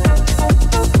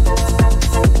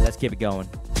 Let's keep it going.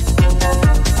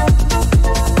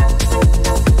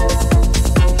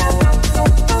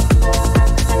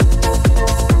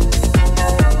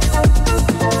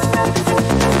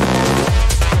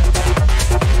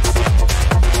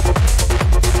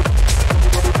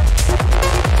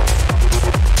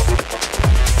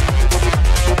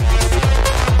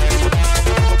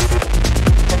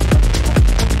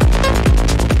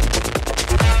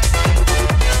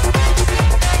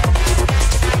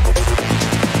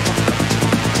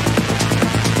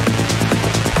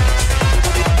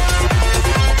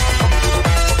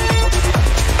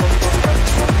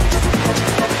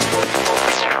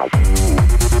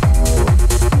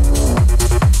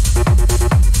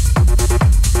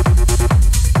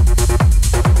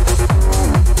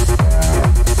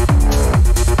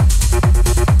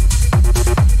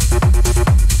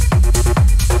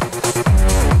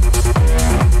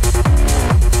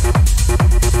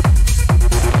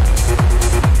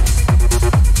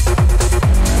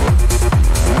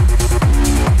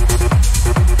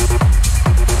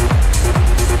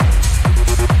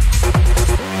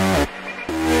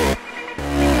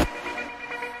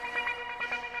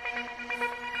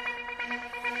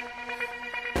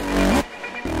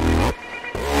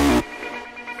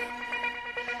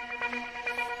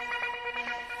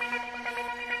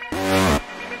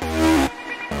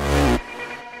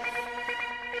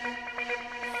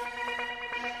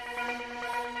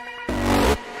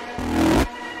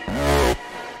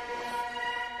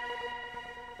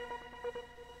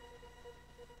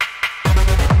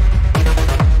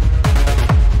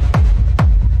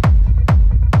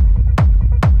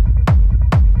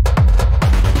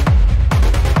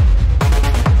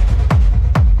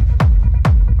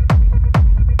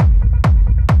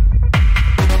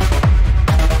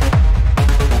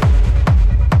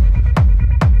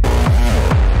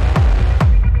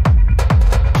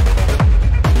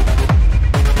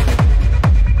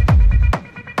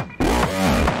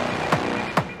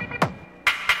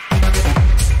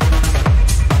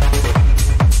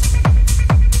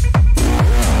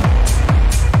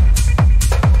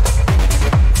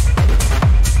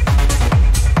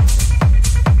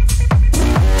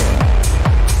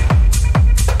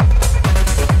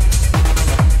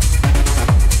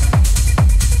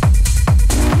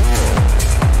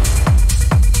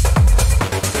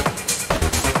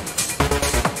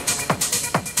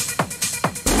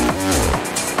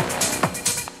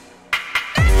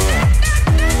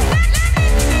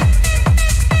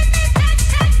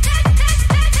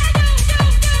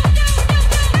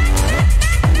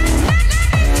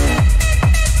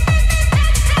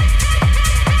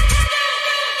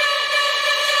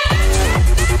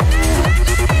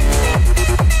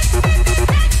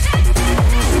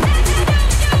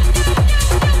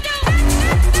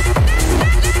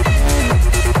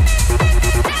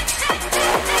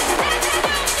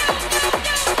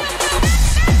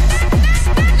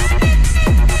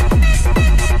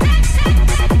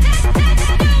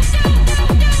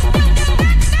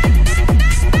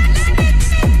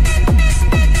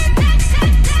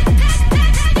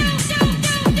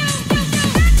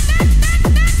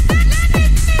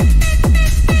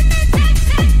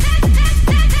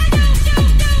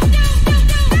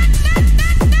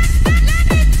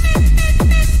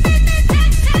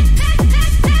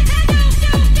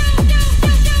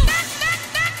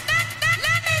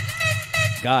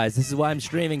 Guys, this is why I'm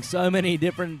streaming so many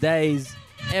different days.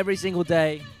 Every single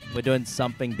day, we're doing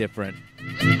something different.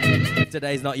 If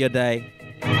today's not your day,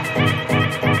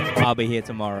 I'll be here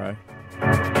tomorrow.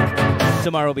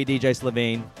 Tomorrow will be DJ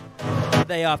Slavine. The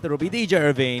day after will be DJ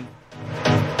Ravine.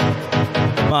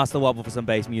 Master Wobble for some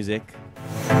bass music.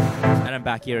 And I'm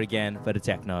back here again for the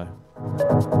techno.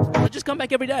 So just come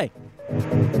back every day.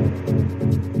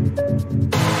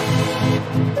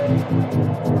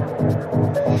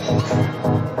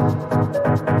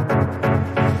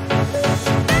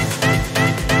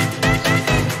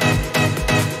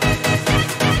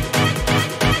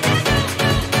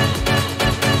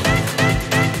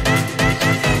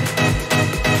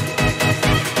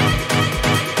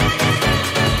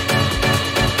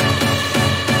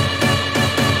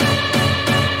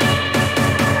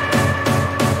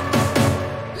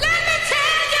 Let me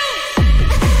tell you.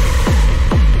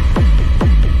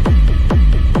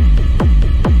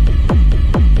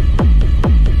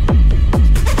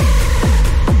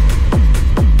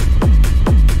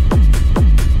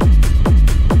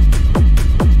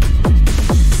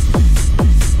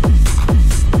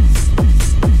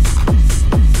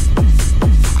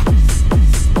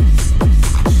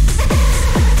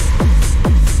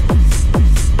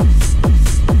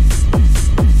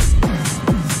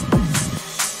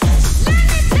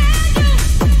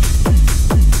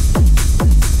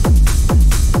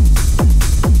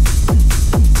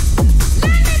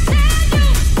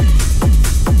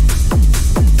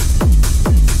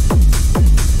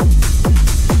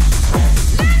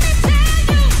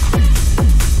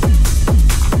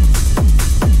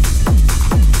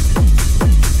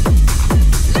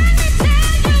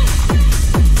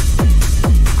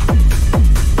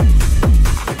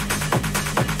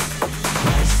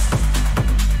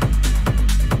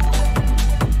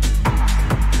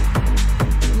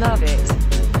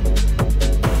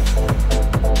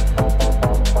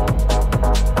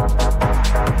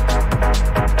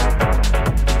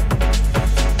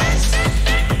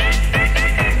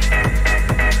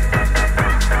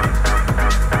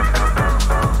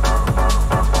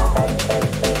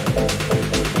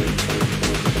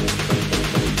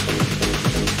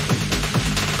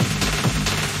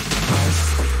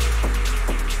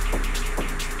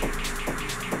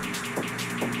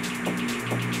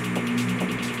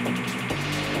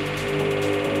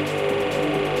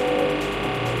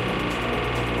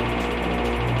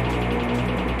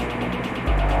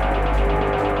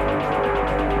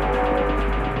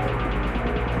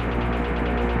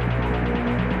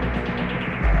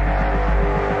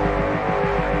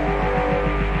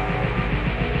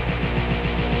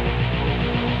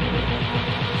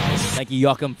 you,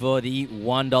 Joachim, for the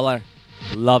 $1.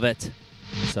 Love it.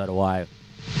 So do I.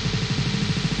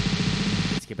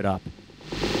 Let's keep it up.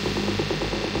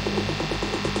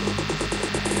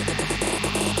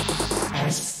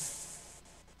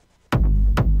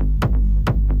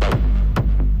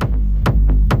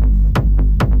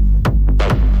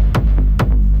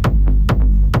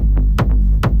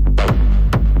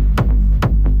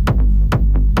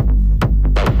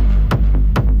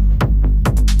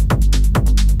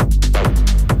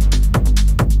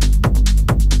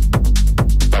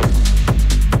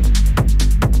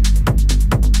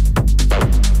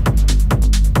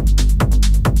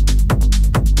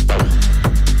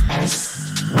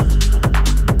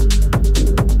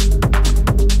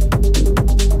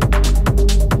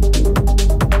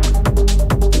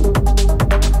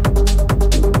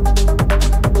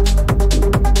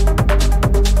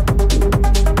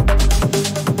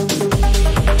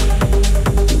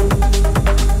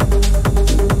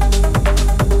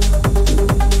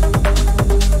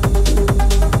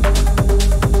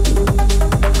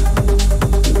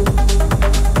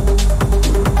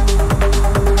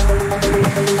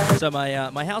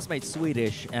 My housemate's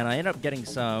Swedish, and I ended up getting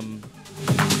some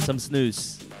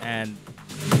snus, and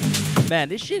man,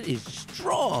 this shit is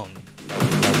strong.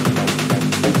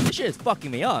 This shit is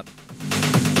fucking me up.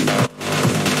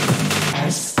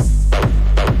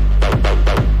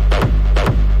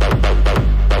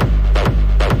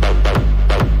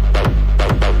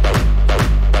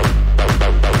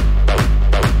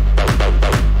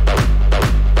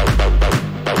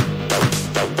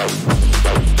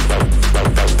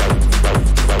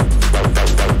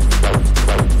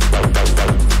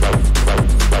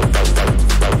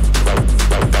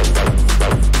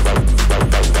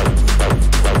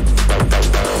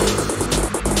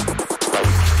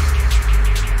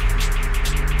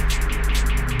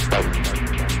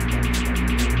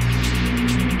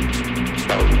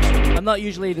 I'm not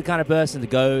usually the kind of person to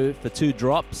go for 2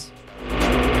 drops,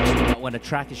 but when a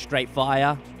track is straight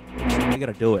fire, you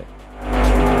gotta do it.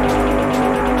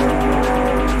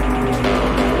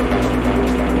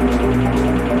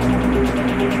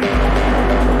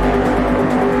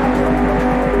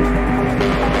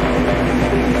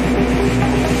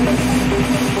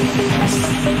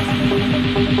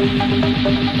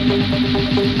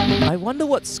 I wonder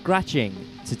what scratching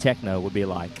to techno would be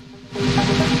like.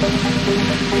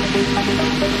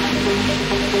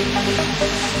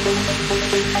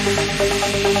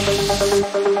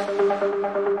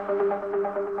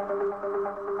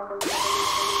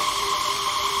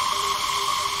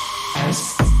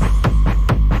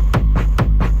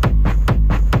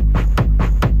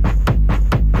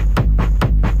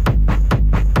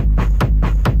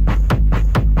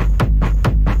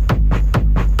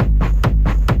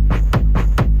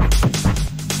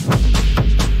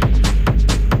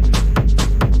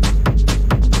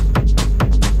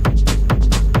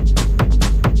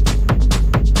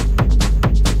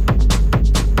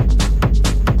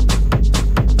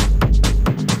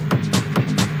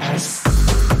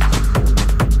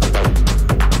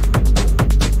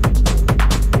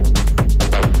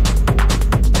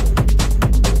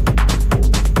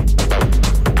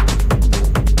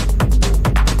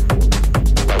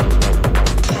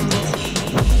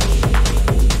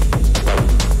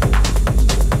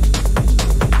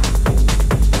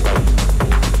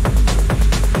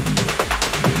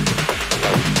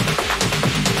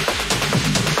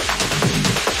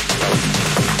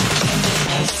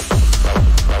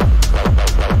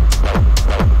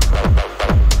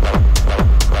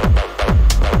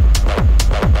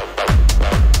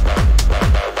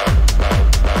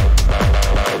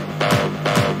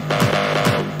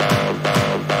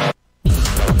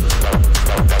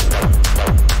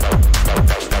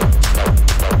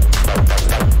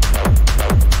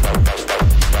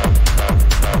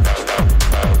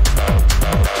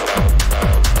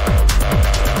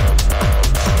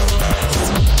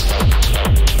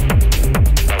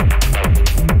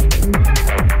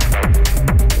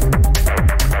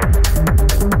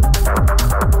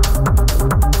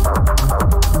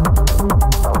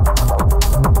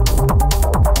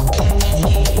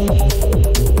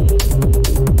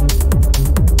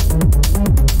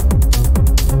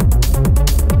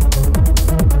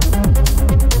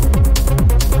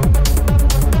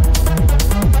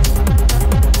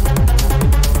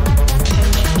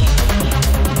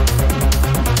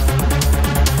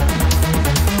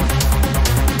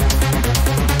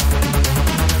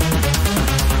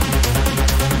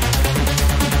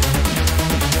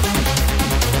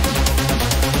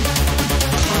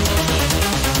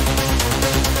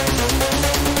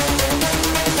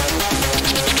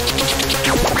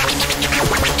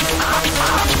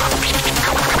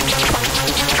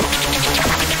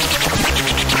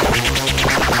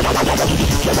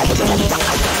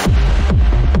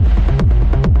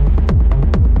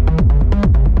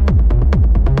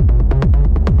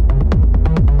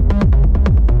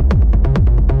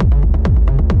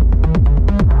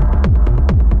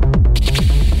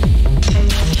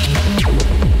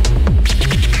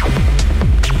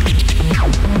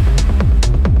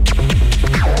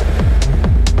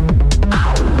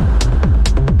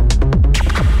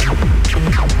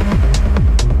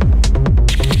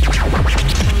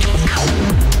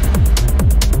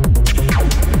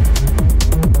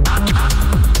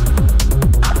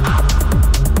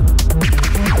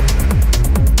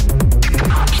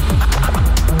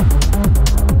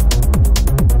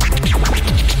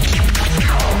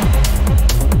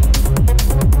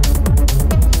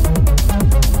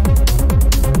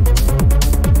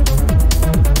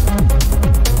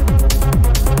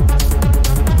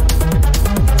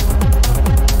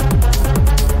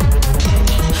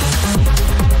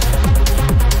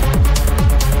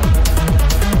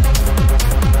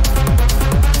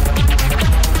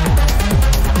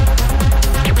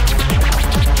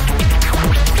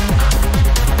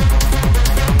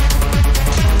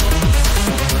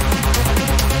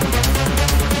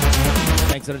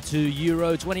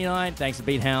 Euro29. Thanks to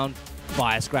Beathound.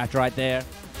 Fire scratch right there.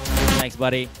 Thanks,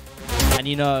 buddy. And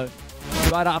you know,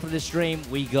 right after this stream,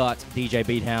 we got DJ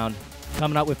Beathound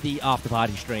coming up with the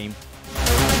Afterparty stream.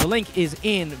 The link is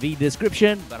in the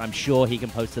description, but I'm sure he can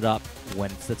post it up when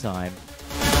it's the time.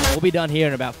 We'll be done here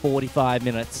in about 45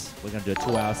 minutes. We're going to do a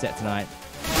 2-hour set tonight.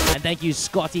 And thank you,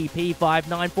 Scotty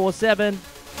P5947,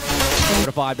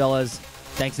 for $5.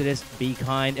 Thanks to this. Be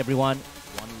kind, everyone.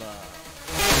 One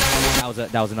love.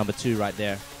 That was a number 2 right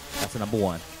there. That's a number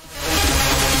 1.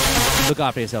 Look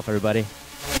after yourself, everybody.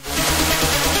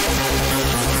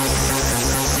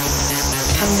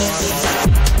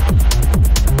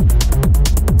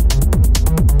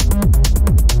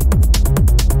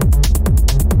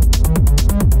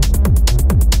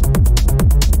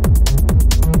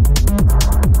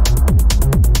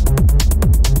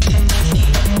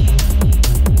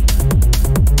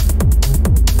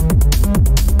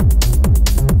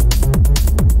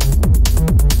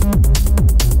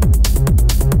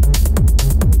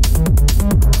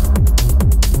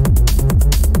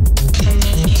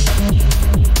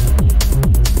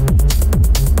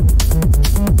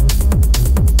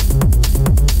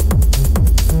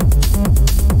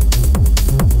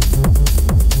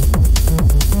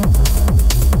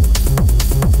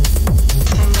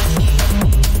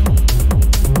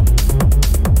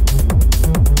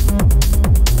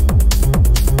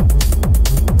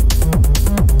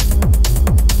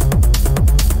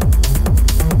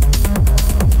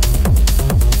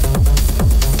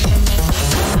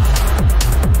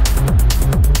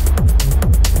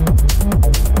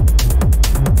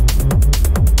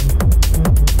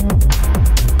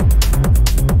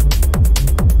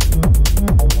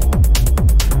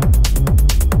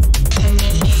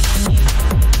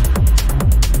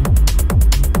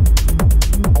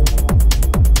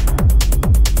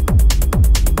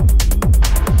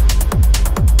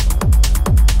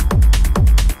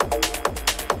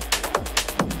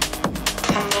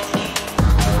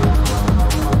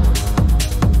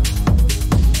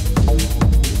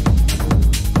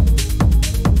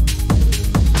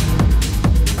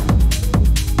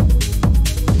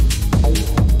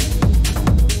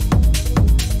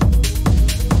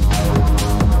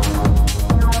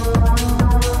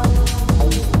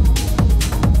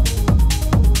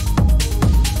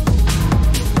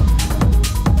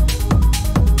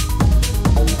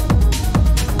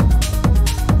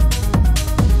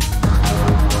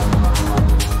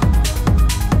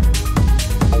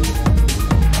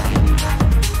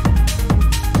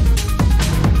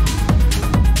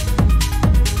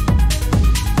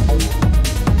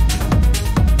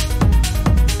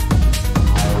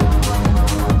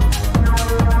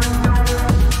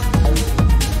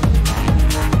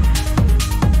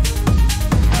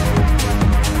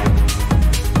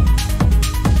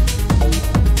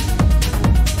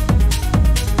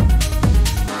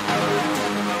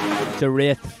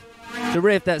 The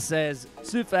riff that says,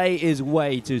 Xue Fei is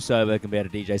way too sober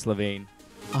compared to DJ Slavine.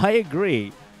 I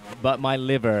agree, but my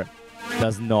liver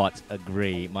does not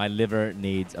agree. My liver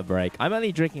needs a break. I'm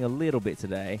only drinking a little bit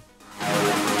today.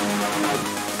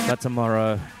 But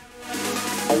tomorrow.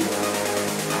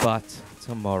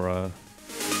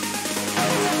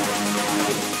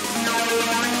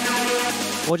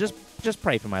 Well, just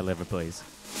pray for my liver, please.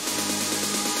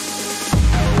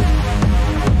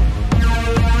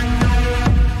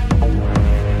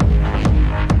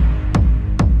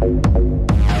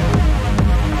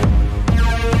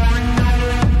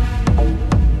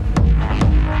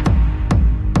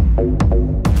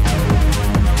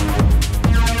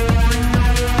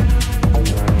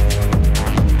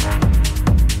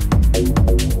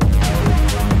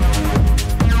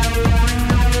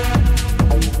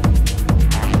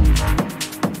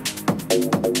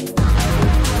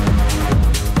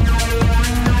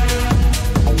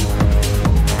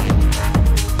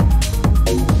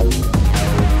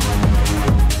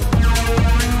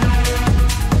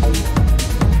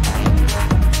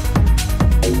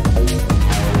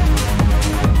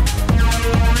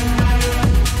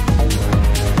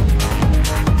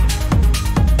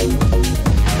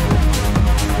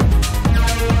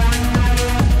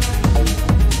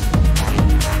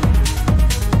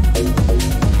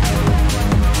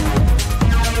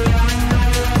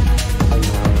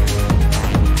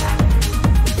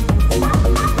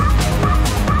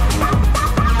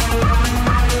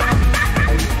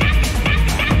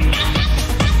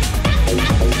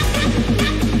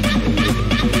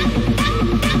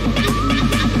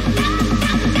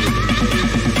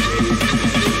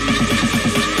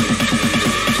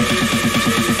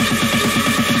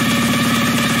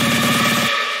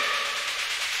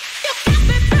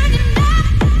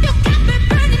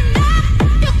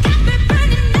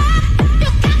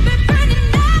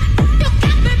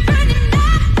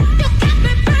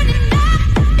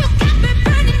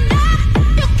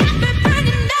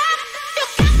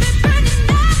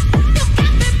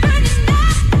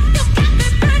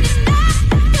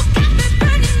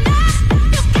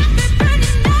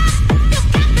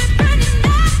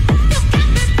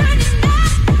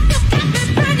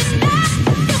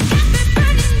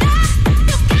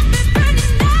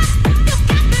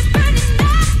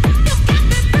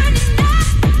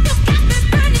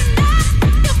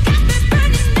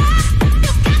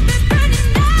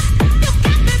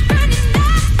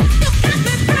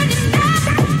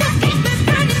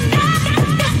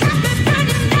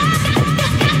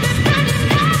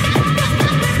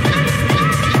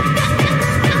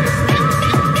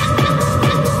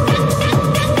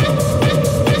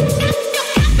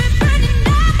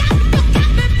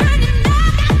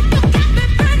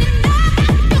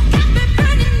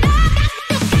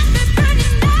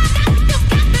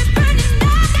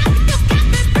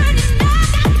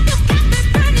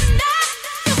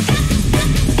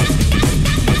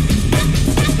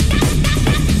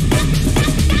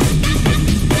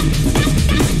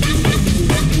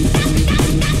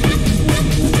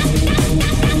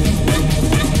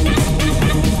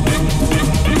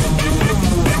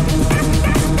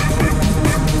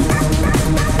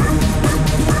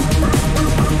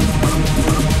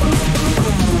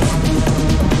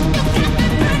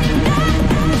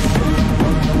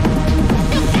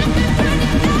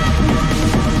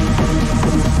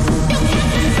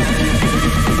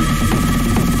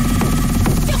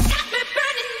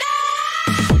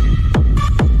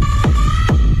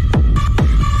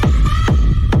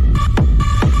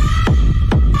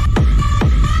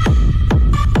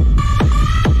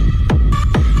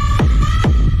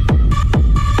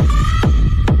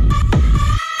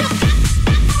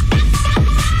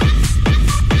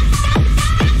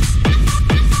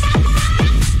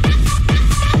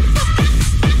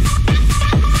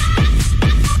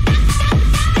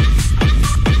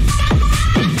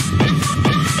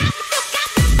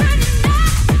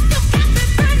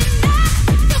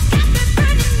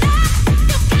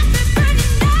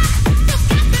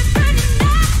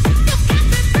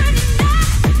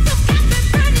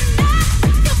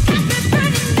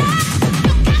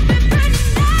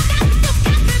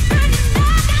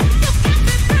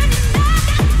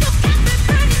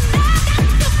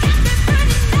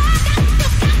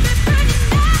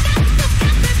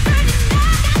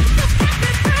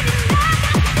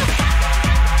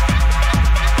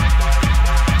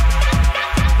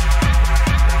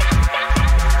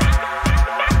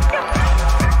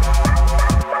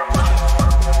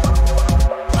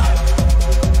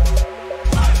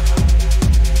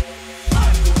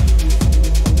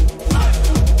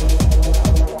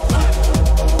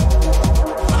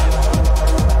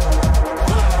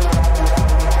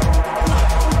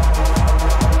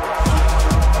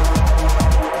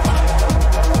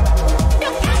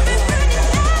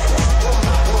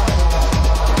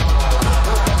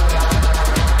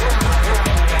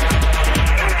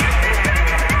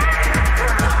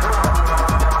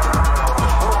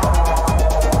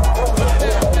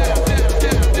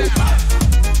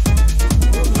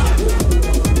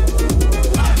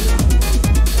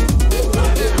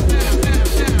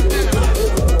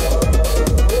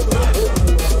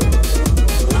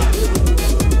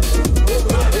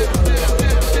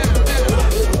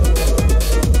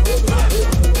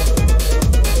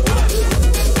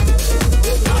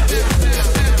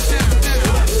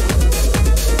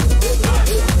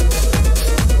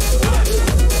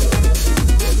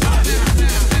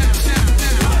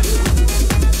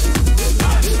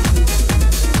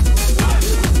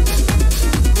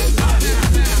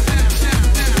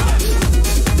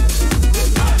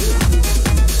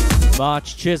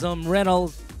 Chisholm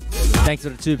Reynolds, thanks for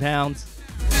the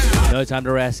 £2. No time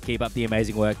to rest. Keep up the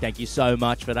amazing work. Thank you so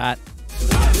much for that.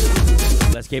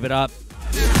 Let's keep it up.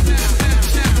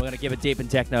 We're going to keep it deep in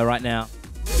techno right now.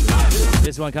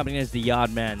 This one coming in is the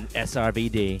Yardman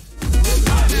SRVD.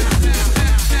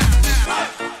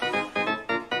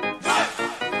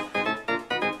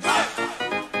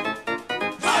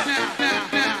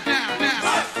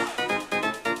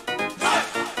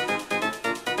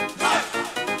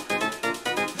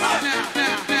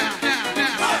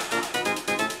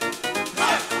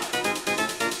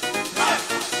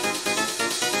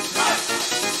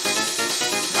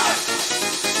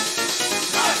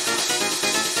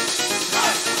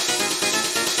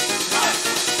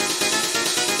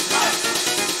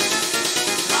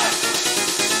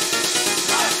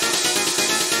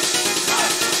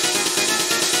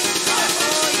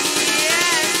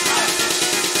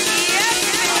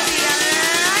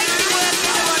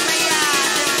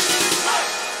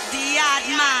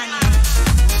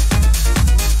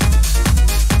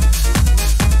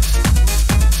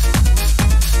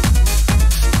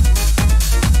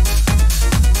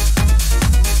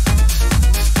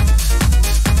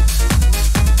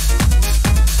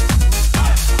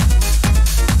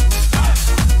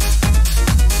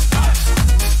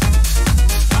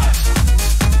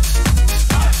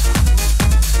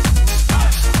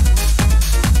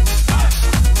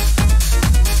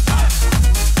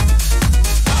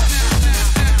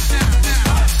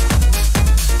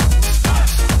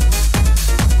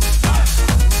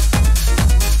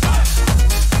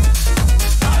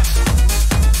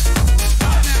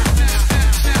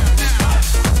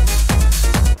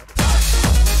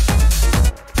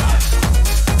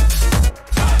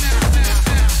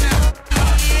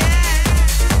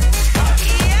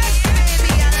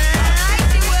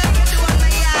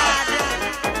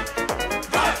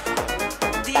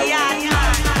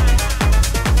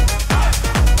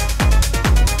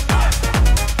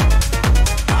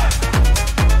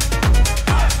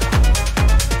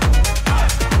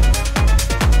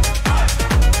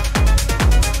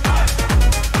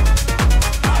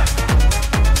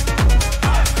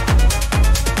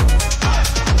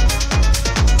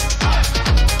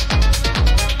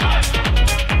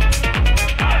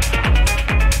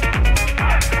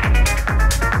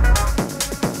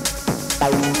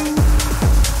 Bye.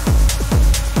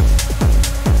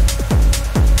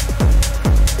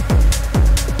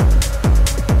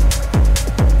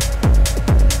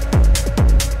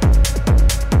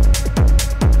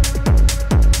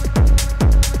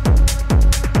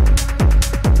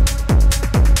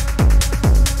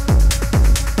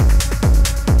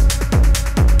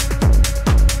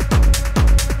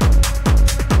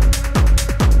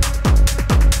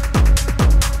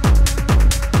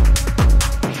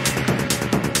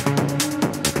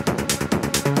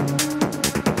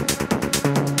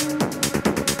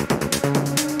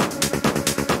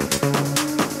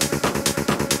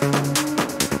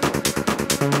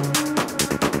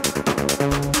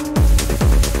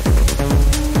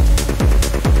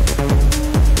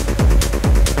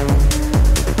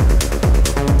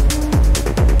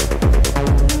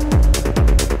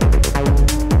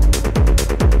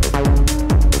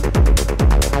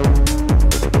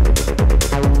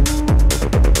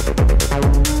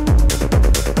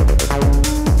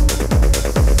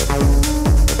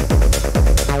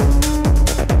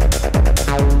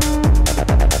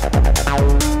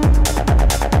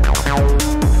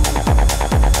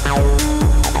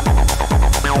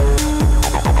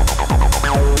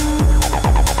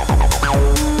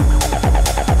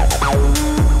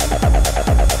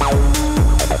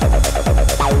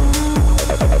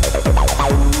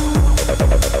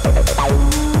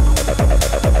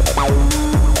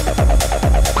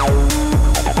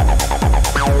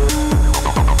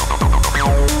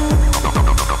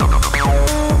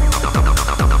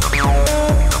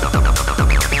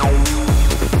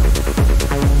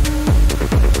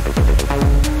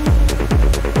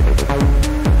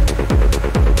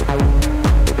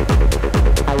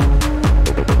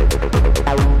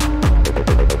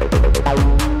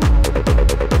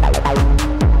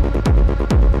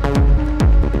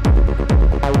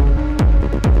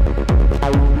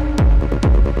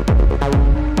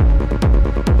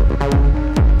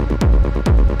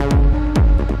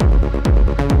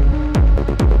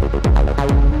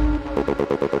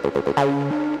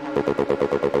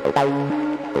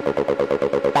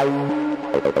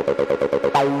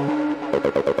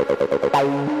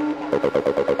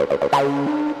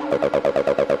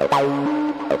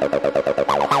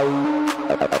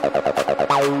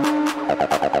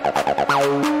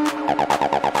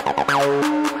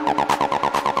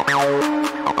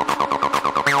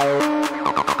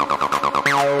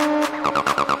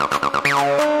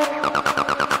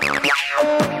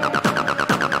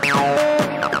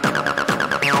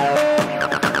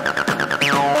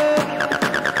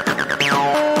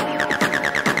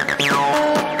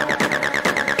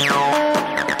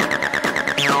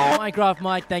 off,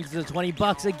 Mike. Thanks for the 20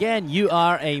 bucks again. You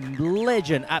are a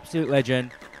legend, absolute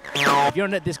legend. If you're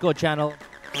on that Discord channel,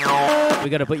 we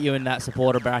got to put you in that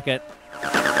supporter bracket.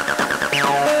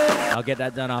 I'll get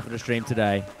that done after the stream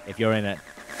today, if you're in it.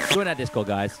 Join that Discord,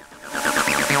 guys.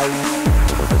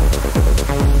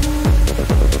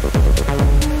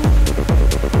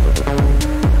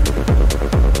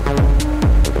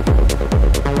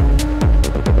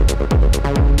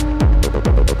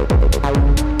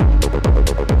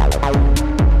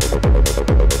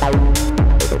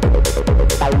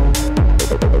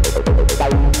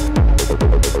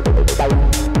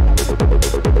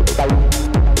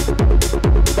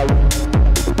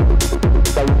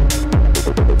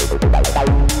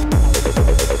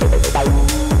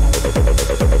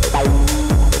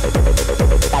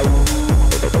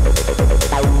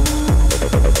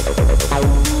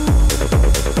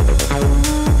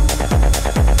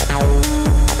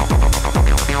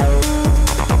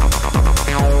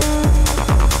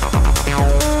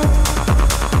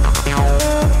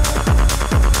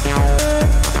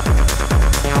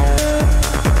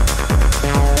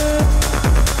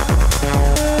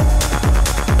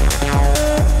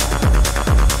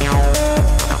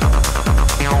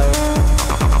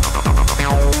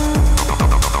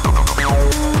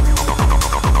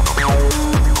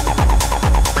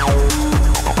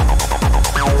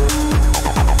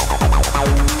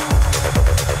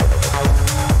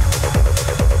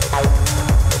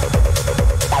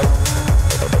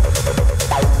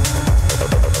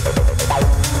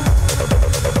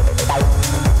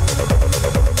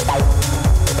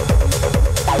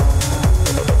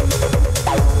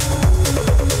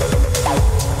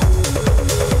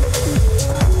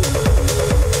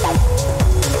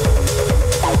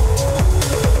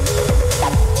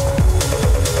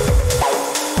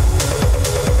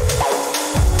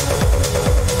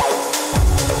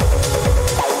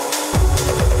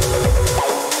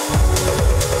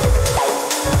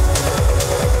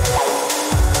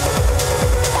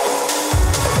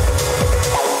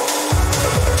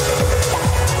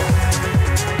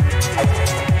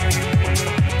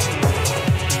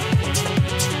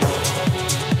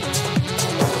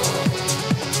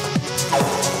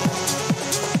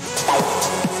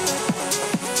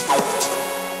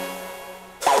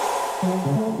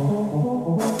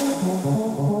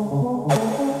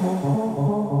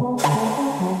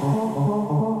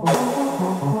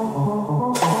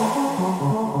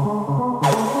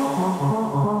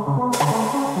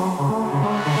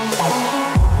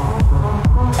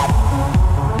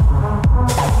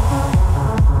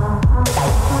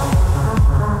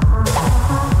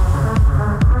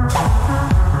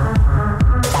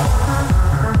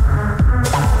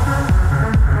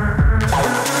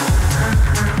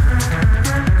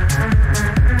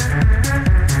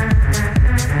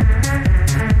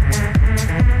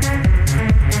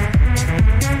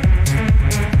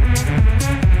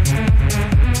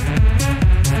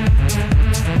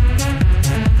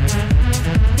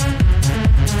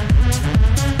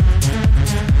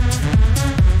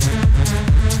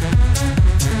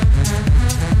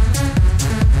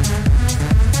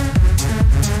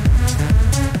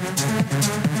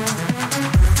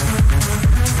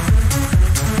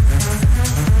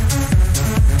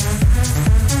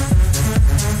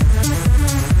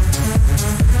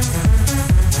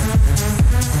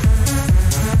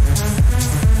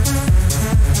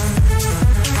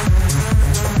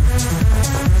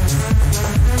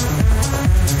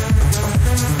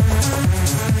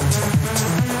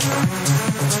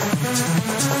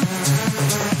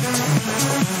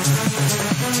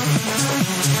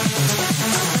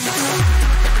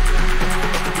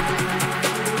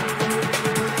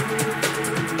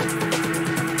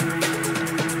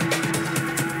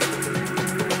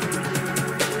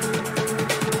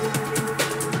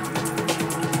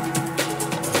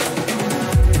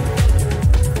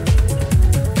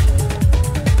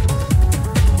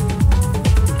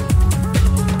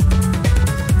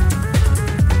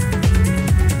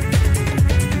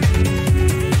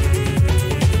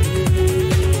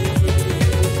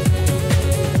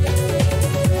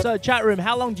 So, chat room,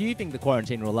 how long do you think the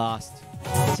quarantine will last?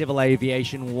 Civil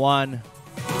Aviation 1.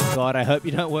 God, I hope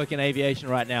you don't work in aviation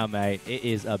right now, mate. It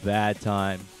is a bad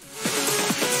time.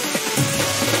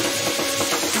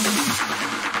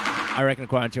 I reckon the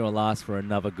quarantine will last for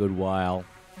another good while.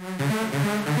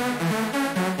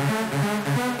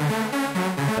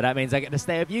 But that means I get to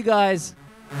stay with you guys.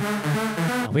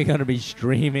 And we're going to be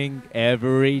streaming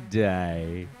every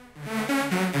day.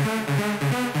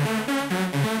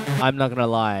 I'm not going to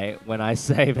lie when I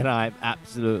say that I'm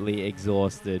absolutely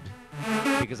exhausted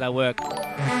because I work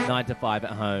 9 to 5 at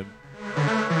home.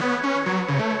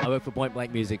 I work for Point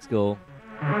Blank Music School.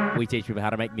 We teach people how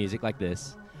to make music like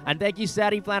this. And thank you,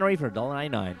 Sadie Flannery, for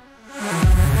 $1.99.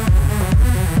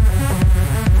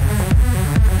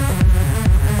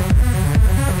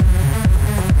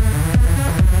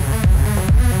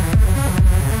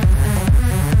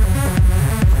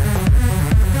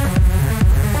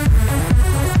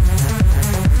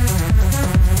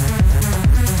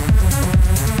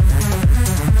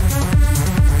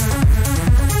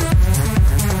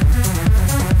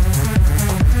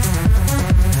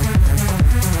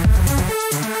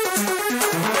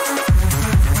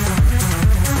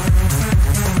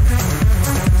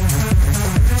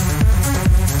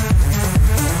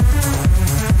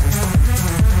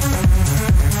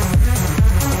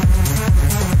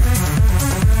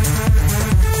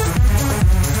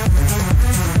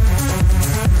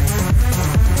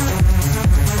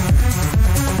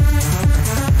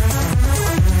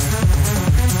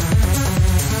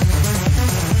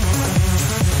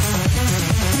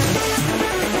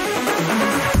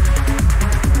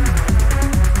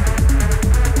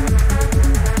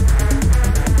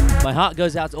 My heart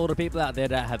goes out to all the people out there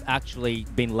that have actually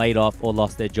been laid off or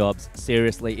lost their jobs.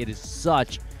 Seriously, it is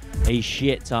such a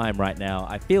shit time right now.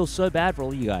 I feel so bad for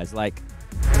all you guys. Like,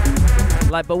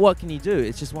 but what can you do?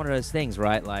 It's just one of those things,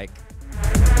 right? Like, I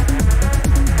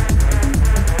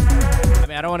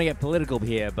mean, I don't want to get political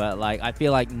here, but like, I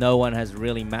feel like no one has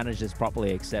really managed this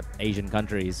properly except Asian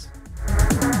countries.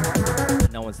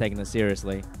 No one's taking this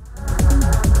seriously.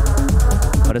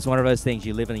 But it's one of those things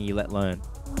you live in and you let learn.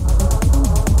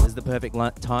 This is the perfect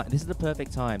time. This is the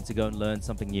perfect time to go and learn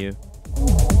something new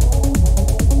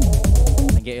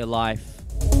and get your life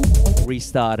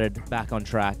restarted, back on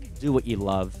track. Do what you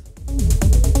love.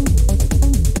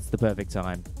 It's the perfect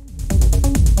time.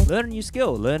 Learn a new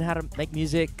skill. Learn how to make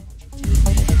music.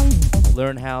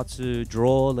 Learn how to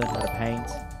draw. Learn how to paint.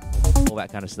 All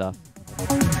that kind of stuff.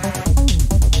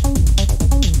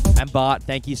 And Bart,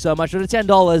 thank you so much for the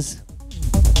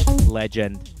 $10.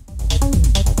 Legend.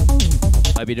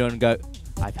 I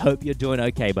hope you're doing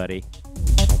okay, buddy.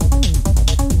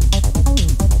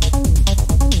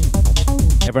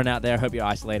 Everyone out there, I hope you're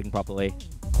isolating properly.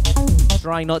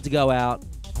 Trying not to go out.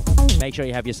 Make sure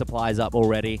you have your supplies up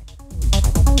already.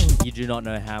 You do not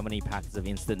know how many packets of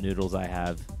instant noodles I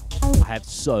have. I have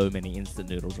so many instant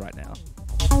noodles right now.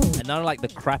 And not like the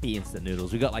crappy instant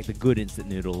noodles. We got like the good instant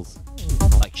noodles.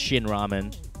 Like Shin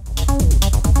Ramen.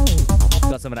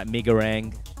 Got some of that mee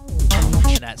goreng.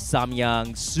 And that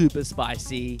Samyang super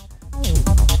spicy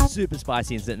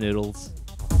instant noodles.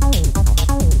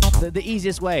 The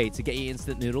easiest way to get your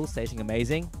instant noodles tasting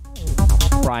amazing,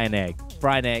 fry an egg.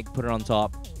 Fry an egg, put it on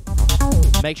top.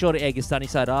 Make sure the egg is sunny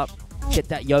side up. Get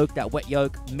that yolk, that wet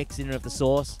yolk, mix it in with the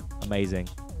sauce. Amazing.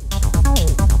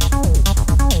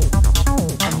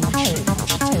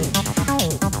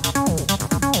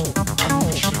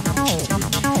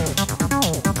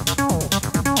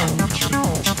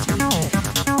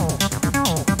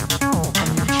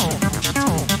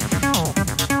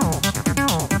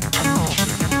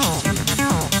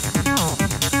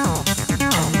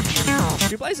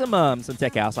 Should we play some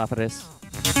tech house after this?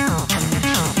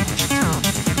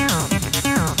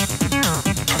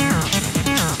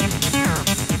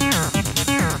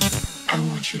 I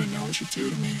want you to know what you do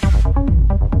to me.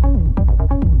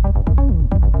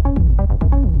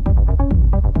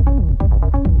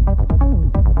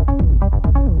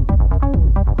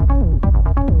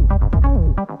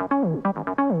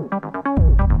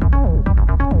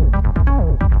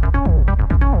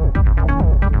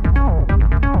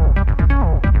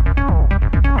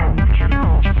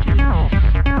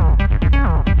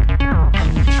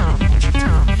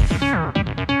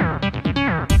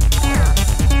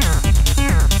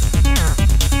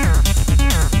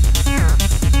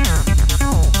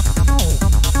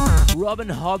 Robin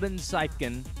Hobben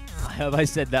Seifken. I hope I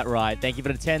said that right. Thank you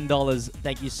for the $10.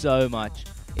 Thank you so much.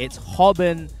 It's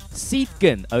Hobben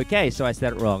Seifken. Okay, so I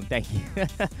said it wrong. Thank you.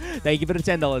 Thank you for the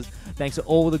 $10. Thanks for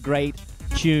all the great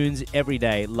tunes every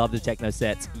day. Love the techno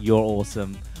sets. You're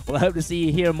awesome. Well, I hope to see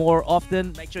you here more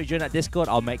often. Make sure you join that Discord.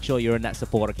 I'll make sure you're in that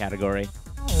supporter category.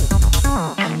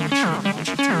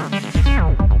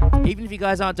 Even if you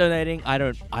guys aren't donating, I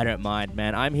don't mind,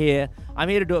 man. I'm here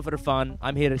to do it for the fun.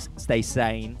 I'm here to stay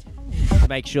sane, to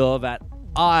make sure that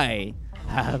I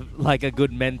have like a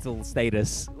good mental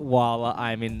status while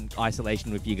I'm in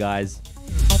isolation with you guys.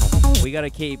 We gotta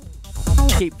keep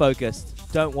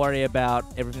focused. Don't worry about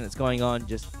everything that's going on.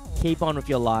 Just keep on with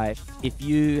your life. If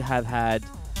you have had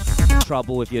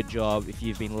trouble with your job, if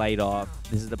you've been laid off,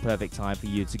 this is the perfect time for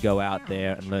you to go out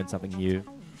there and learn something new.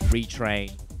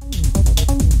 Retrain.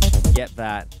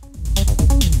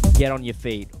 Get on your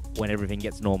feet. when everything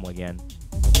gets normal again.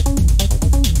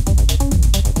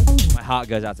 My heart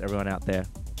goes out to everyone out there.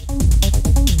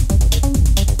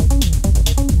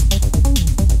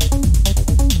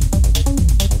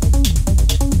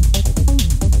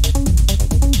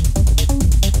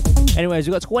 Anyways,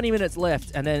 we've got 20 minutes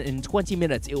left, and then in 20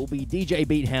 minutes, it will be DJ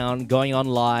Beathound going on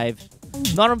live.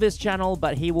 Not on this channel,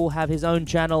 but he will have his own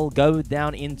channel. Go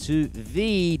down into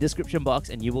the description box,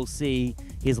 and you will see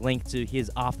his link to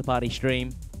his Afterparty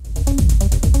stream.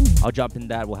 I'll jump in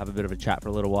that. We'll have a bit of a chat for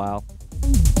a little while.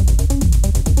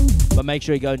 But make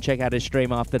sure you go and check out his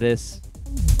stream after this.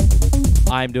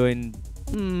 I'm doing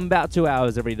about 2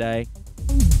 hours every day,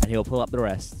 and he'll pull up the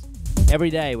rest. Every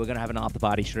day, we're going to have an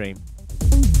Afterparty stream.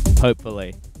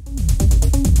 Hopefully.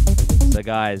 So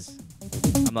guys,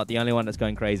 I'm not the only one that's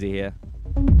going crazy here.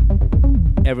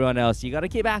 Everyone else, you gotta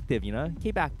keep active, you know?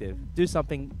 Keep active. Do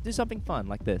something fun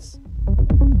like this.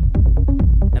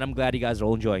 And I'm glad you guys are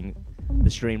all enjoying the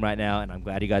stream right now, and I'm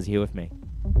glad you guys are here with me.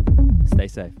 Stay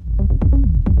safe.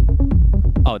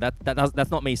 Oh,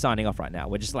 that's not me signing off right now.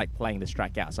 We're just like playing this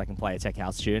track out so I can play a tech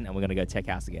house tune, and we're gonna go tech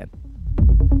house again.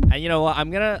 And you know what? I'm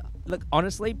gonna look,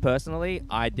 honestly, personally,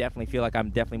 I definitely feel like I'm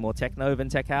definitely more techno than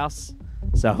tech house.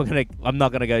 So I'm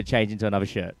not gonna go change into another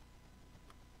shirt.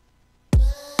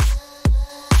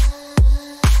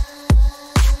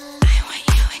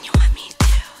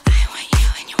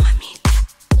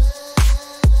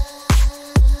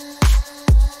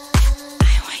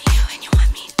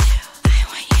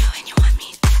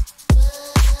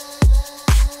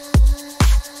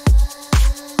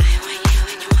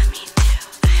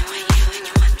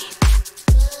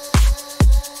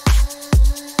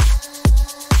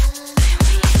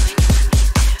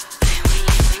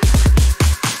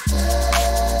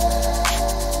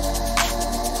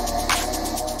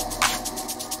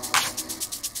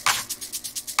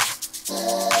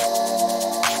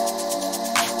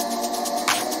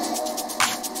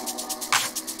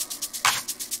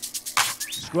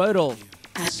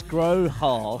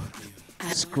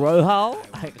 Scrohal?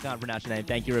 I can't pronounce your name.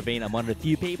 Thank you, Ravine. I'm one of the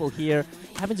few people here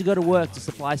having to go to work to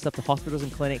supply stuff to hospitals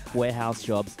and clinic. Warehouse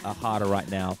jobs are harder right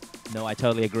now. No, I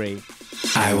totally agree.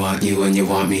 I want you and you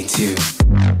want me too.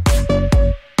 I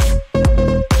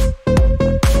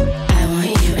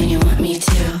want you and you want me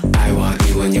too. I want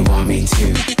you and you want me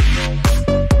too. I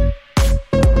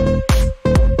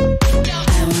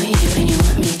want you and you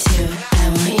want me too. I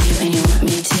want you and you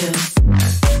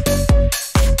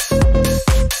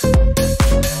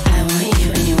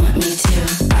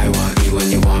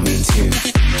want me too.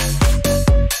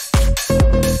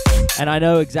 And I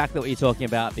know exactly what you're talking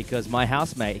about because my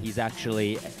housemate, he's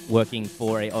actually working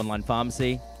for an online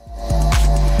pharmacy.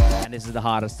 And this is the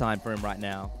hardest time for him right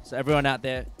now. So everyone out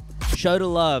there, show the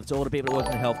love to all the people that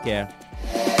work in healthcare.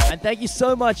 And thank you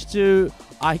so much to,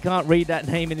 I can't read that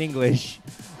name in English,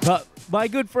 but my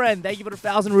good friend, thank you for the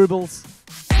 1,000 rubles.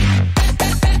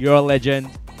 You're a legend.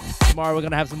 Tomorrow we're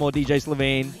going to have some more DJ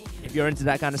Slavine. If you're into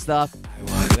that kind of stuff,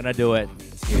 we're going to do it.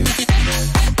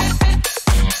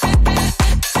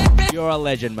 You're a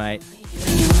legend, mate.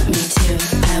 You want me too.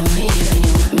 I want you and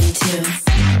you want me too.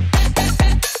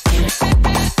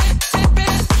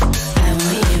 I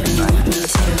want you and you want me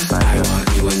too. I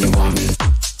want you and you want me. I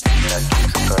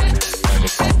want you and you want me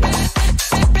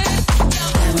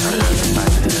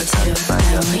too. I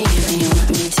want you and you want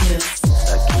me too.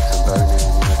 That keeps on burning,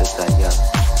 you know the fire.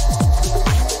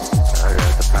 I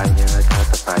got the fire, I got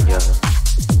the fire.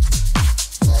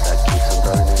 That keeps on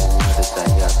burning, you know the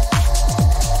fire.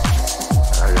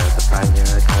 I got the fire,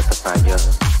 I got the fire.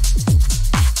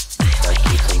 That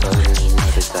keeps on burning, you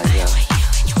know the fire.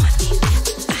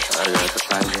 I got the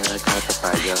fire, I got the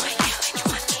fire.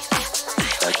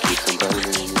 That keeps on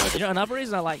burning, you know the. You know, another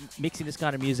reason I like mixing this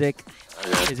kind of music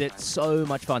is it's so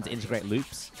much fun to integrate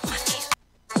loops.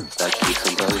 That keeps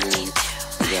on burning,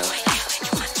 yeah.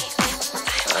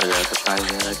 I got the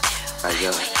fire,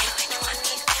 fire.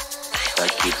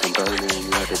 That keeps on burning, you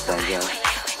know the fire.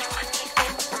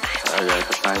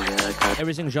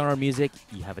 Every single genre of music,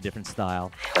 you have a different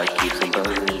style. That keeps on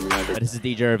burning, you know the. But this is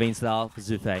DJ Ravine style for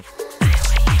Xue Fei.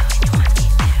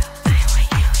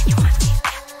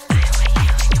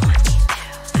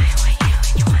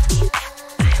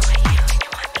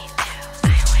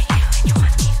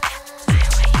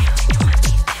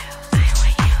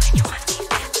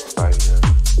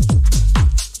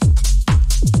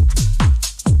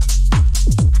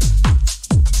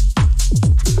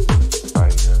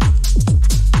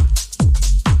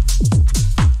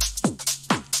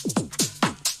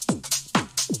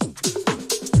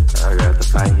 I got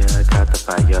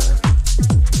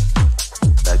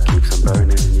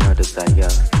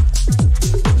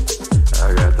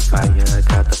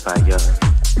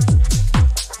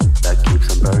that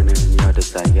keeps on burning your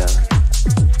desire.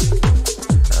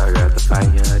 I got the fire,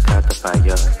 I got the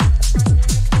fire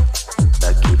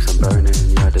that keeps on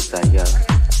burning your desire.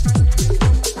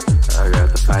 I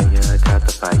got the fire, I got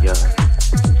the fire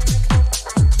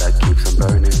that keeps on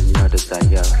burning your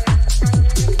desire.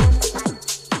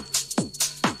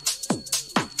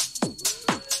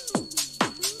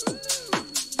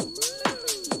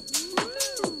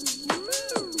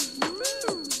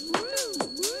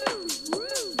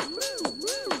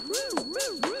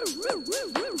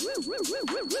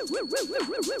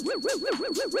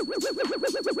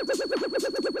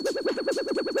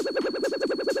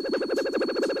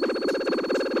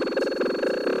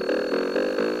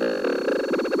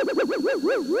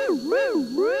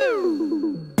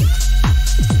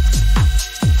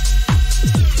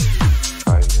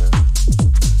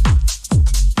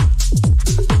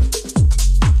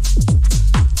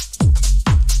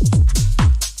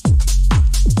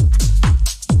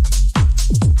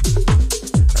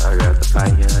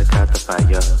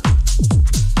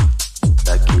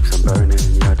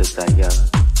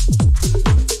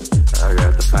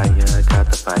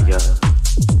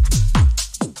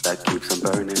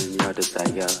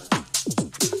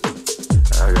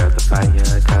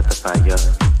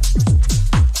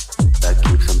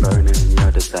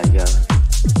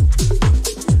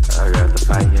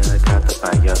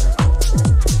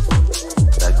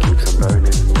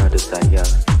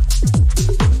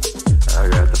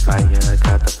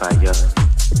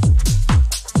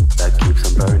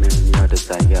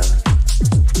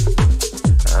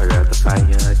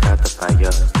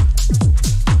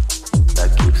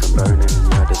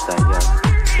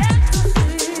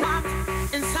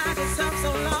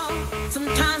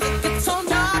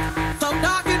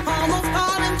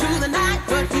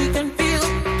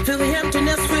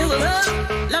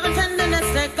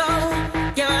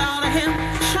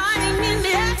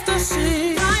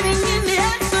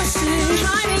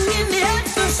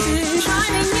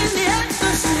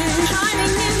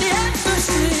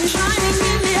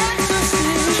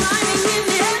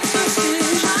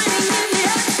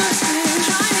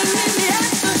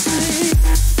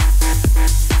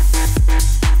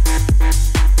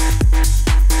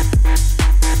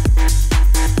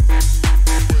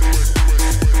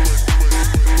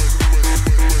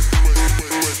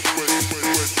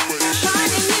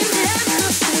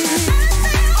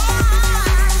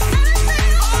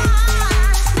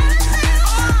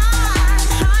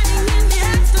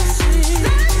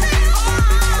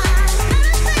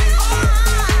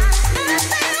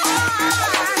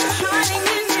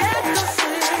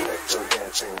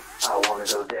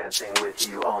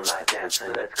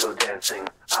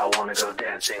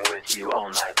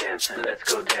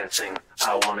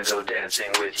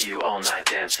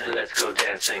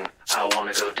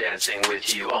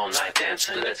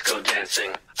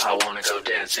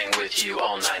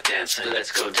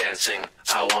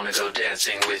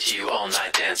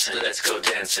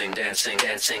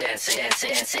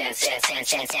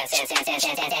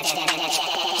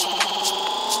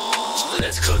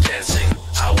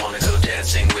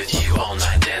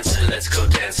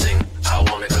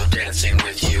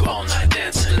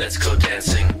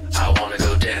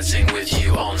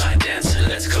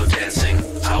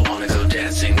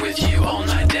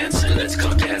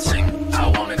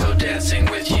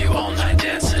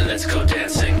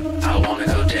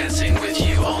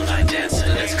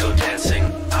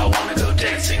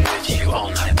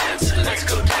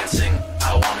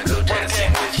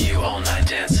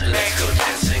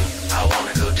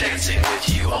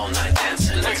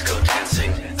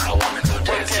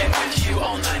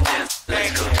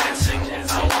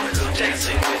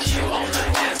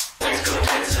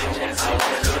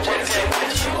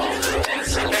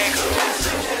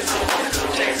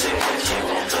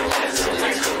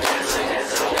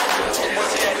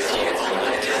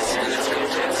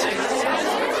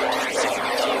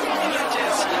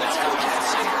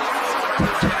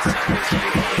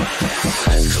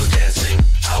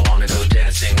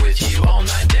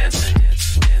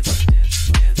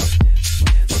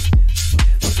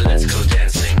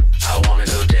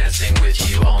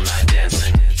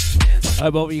 I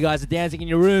hope you guys are dancing in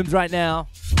your rooms right now.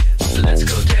 Let's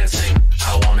go dancing.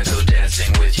 I wanna go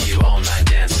dancing with you all night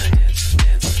dancing.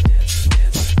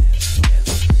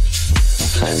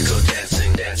 Let's go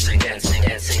dancing, dancing, dancing,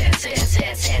 dancing, dancing,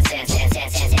 dancing, dancing,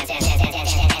 dancing, dancing,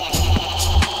 dancing.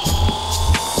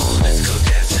 Let's go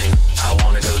dancing. I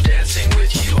wanna go dancing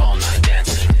with you all night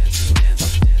dancing.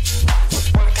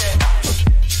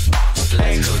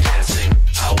 Let's go dancing.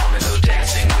 I wanna go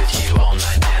dancing with you all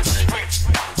night dancing.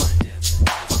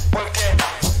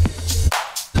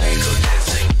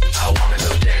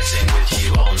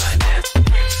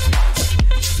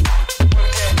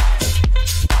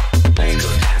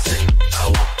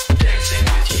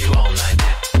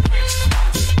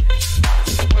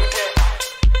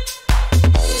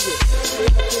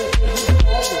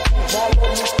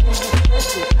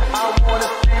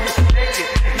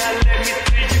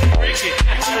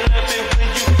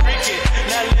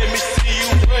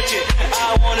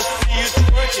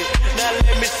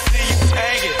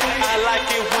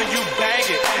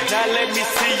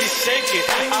 shake it.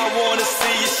 I wanna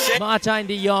see you shake. Martijn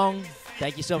de Jong,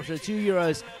 thank you so much for the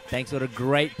 €2. Thanks for the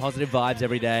great positive vibes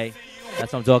every day.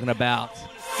 That's what I'm talking about.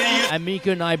 And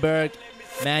Miko Nyberg,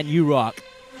 man, you rock.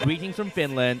 Greetings from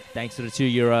Finland. Thanks for the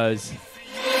 €2.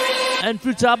 And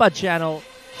Futaba Channel,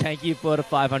 thank you for the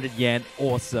 500 yen.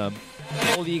 Awesome.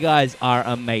 All of you guys are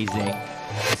amazing.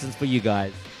 This is for you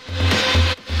guys.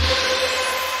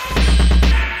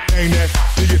 Ain't that,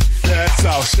 do you pass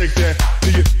out, shake that,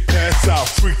 do you pass out,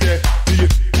 freak that, do you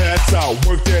pass out,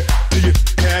 work that, do you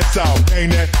pass out,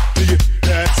 ain't that, do you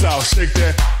pass out, shake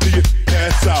that, do you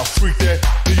pass out, freak that,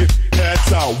 do you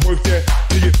pass out, work that,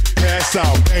 do you pass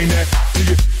out, ain't that, do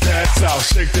you pass out,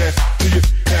 shake that, do you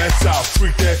pass out,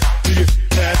 freak that, do you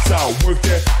pass out, work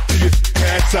that, do you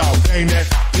pass out, ain't that,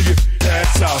 do you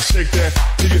pass out, shake that,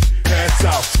 do you pass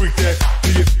out, freak that,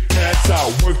 do you pass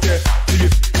out, work that, do you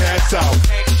pass out.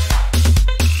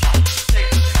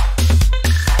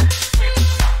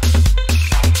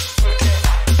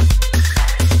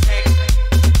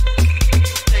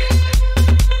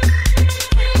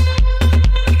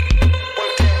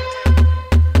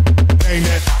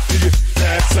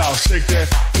 Shake that,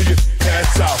 do you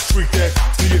pass out, freak that,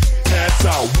 do you pass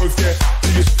out, work that, do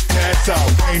you pass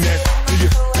out, ain't that, do you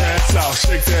pass out,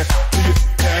 shake that, do you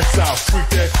pass out, freak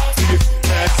that, do you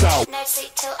pass out. No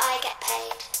sleep till I get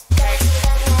paid. Go to the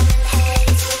lemon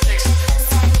haze, we'll be for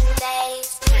 7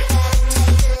 days. Never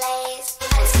take delays.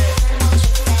 Ice cream and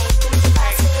ultra fade.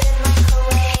 Fast food and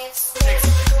microwaves.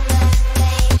 Physical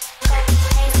mermaid. Copy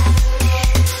paste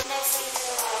animate. No sleep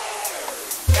till I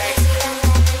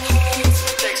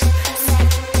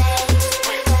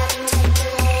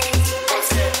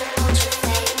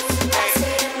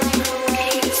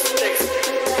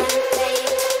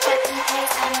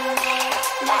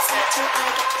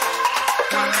get paid.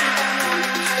 Go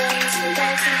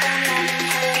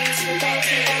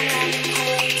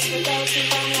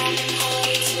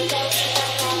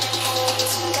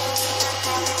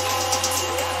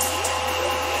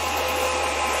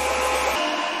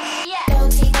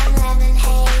to the lemon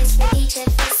haze, we'll be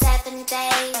for 7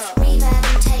 days.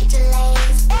 Never take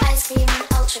delays. Ice cream and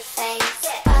ultra fade.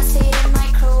 Fast food and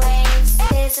microwaves.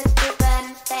 Physical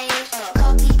mermaid.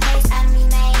 Copy paste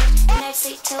animate. No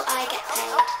sleep till I get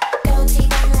paid. Go to the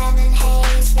lemon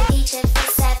haze, we go to the lemon haze, we go to the lemon haze, we go to the lemon haze, we go to the lemon haze, we go to the lemon haze, we go to the. Yeah. Go to the lemon haze, we eat it for 7 days. Reverb and take delays. Ice cream and ultra fade. Fast food and microwaves. Physical burn and fade. Copy paste and remade. No sleep till I get paid. Go to the lemon haze, we eat it for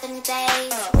 7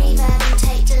 days. Reverb and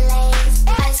take delays.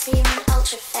 Ice cream and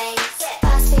ultra fade.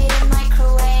 Fast food and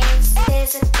microwaves.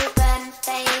 Physical burn and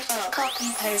fade. Copy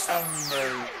paste and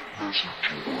remade.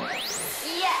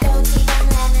 Yeah. Go to the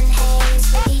lemon haze,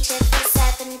 we eat it for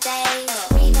 7 days.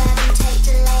 Reverb and take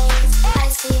delays.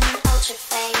 Ice cream and ultra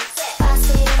fade. Fast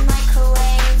food and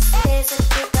microwaves.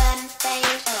 Physical burn and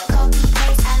fade. Copy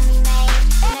paste and remade.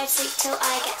 No sleep till I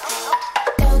get paid.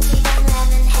 Go to the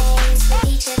lemon haze, we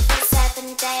eat it for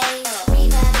 7 days.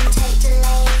 Reverb and take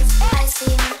delays. Ice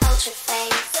cream and ultra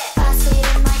fade. Fast food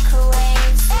and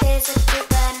microwaves. Physical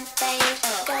burn and fade.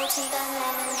 Go to the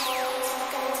lemon haze.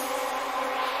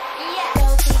 Yeah. Go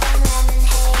to the lemon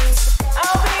haze.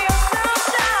 I'll be your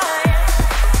sunshine.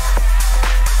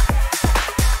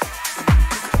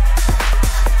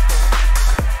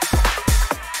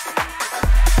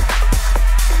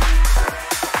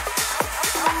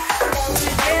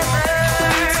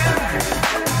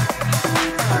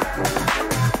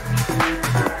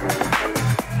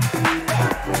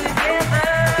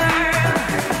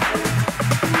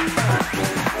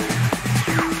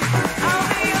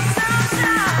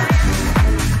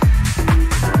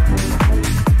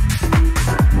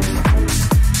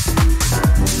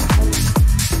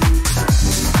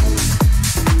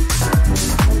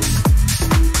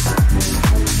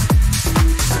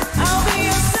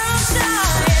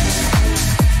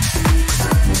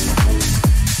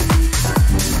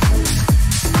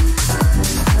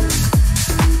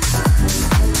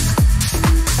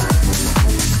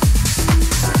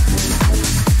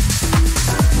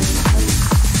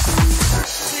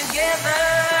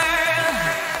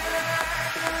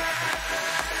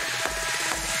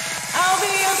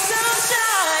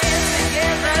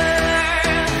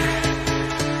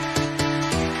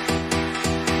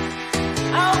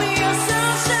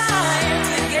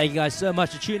 Thank you guys so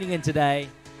much for tuning in today.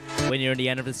 When you're at the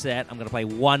end of the set, I'm going to play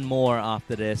one more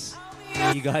after this.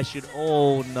 You guys should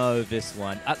all know this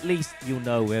one. At least you'll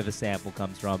know where the sample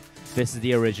comes from. This is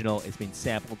the original. It's been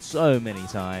sampled so many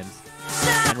times.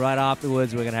 And right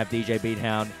afterwards, we're going to have DJ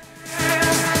Beathound.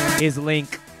 His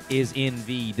link is in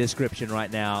the description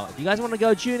right now. If you guys want to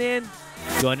go tune in,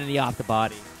 join in the after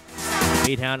party.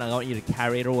 Beathound, I want you to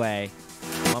carry it away.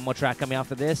 One more track coming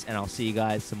after this, and I'll see you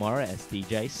guys tomorrow as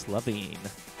DJ Slavine.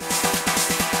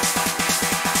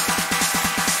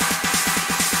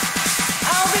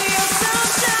 I'll be your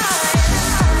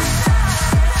sunshine.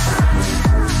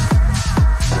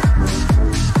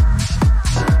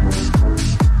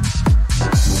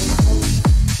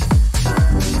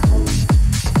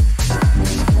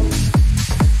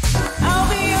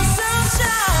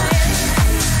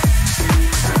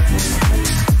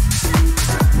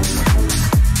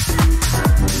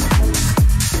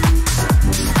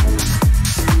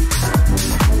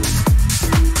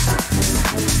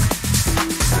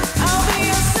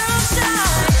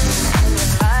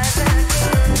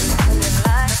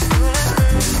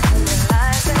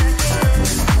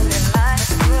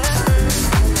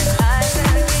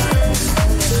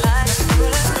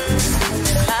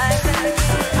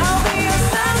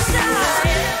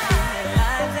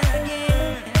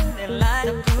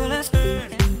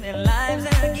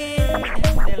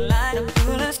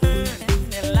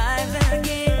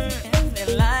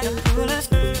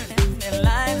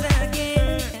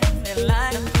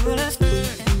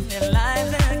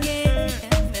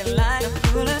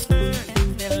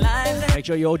 Make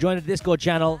sure you all join the Discord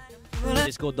channel,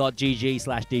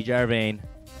 discord.gg/DJ Ravine.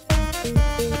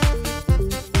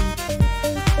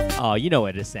 Oh, you know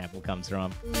where this sample comes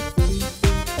from.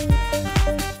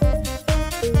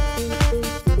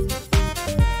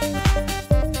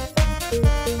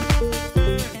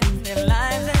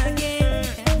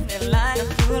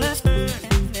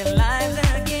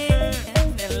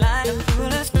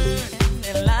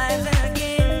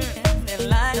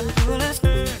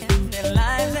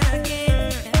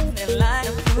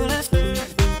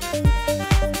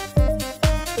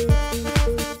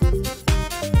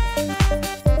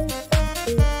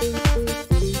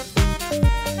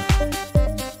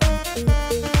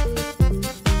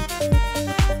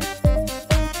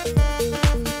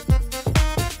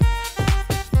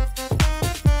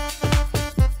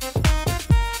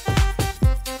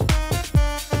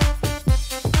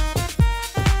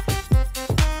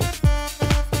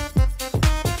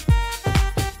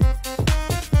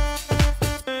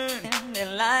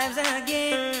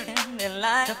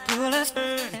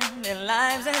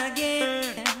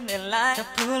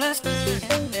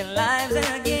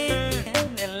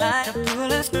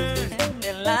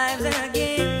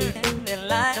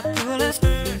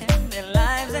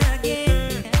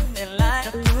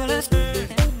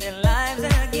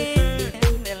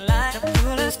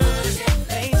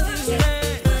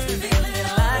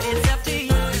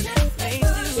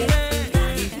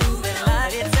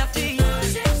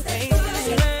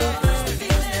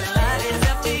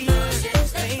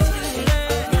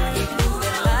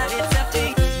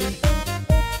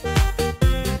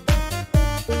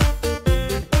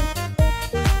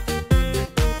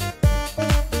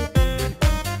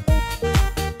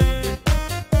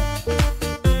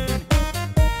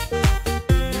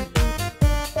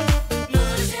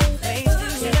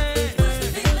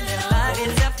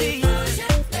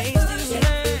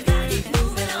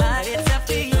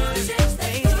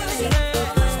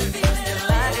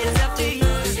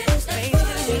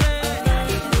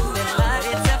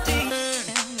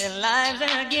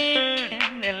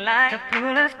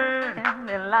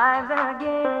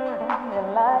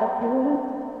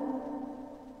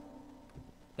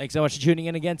 Thanks so much for tuning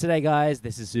in again today, guys.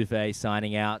 This is Xue Fei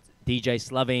signing out. DJ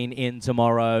Slavine in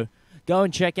tomorrow. Go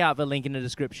and check out the link in the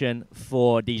description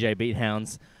for DJ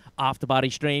Beathound's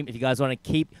Afterparty stream. If you guys want to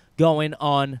keep going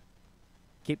on,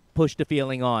 keep Push the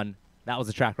Feeling On. That was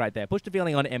the track right there. Push the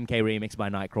Feeling On, MK remix by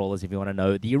Nightcrawlers if you want to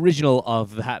know the original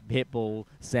of that Pitbull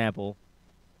sample.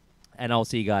 And I'll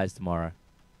see you guys tomorrow.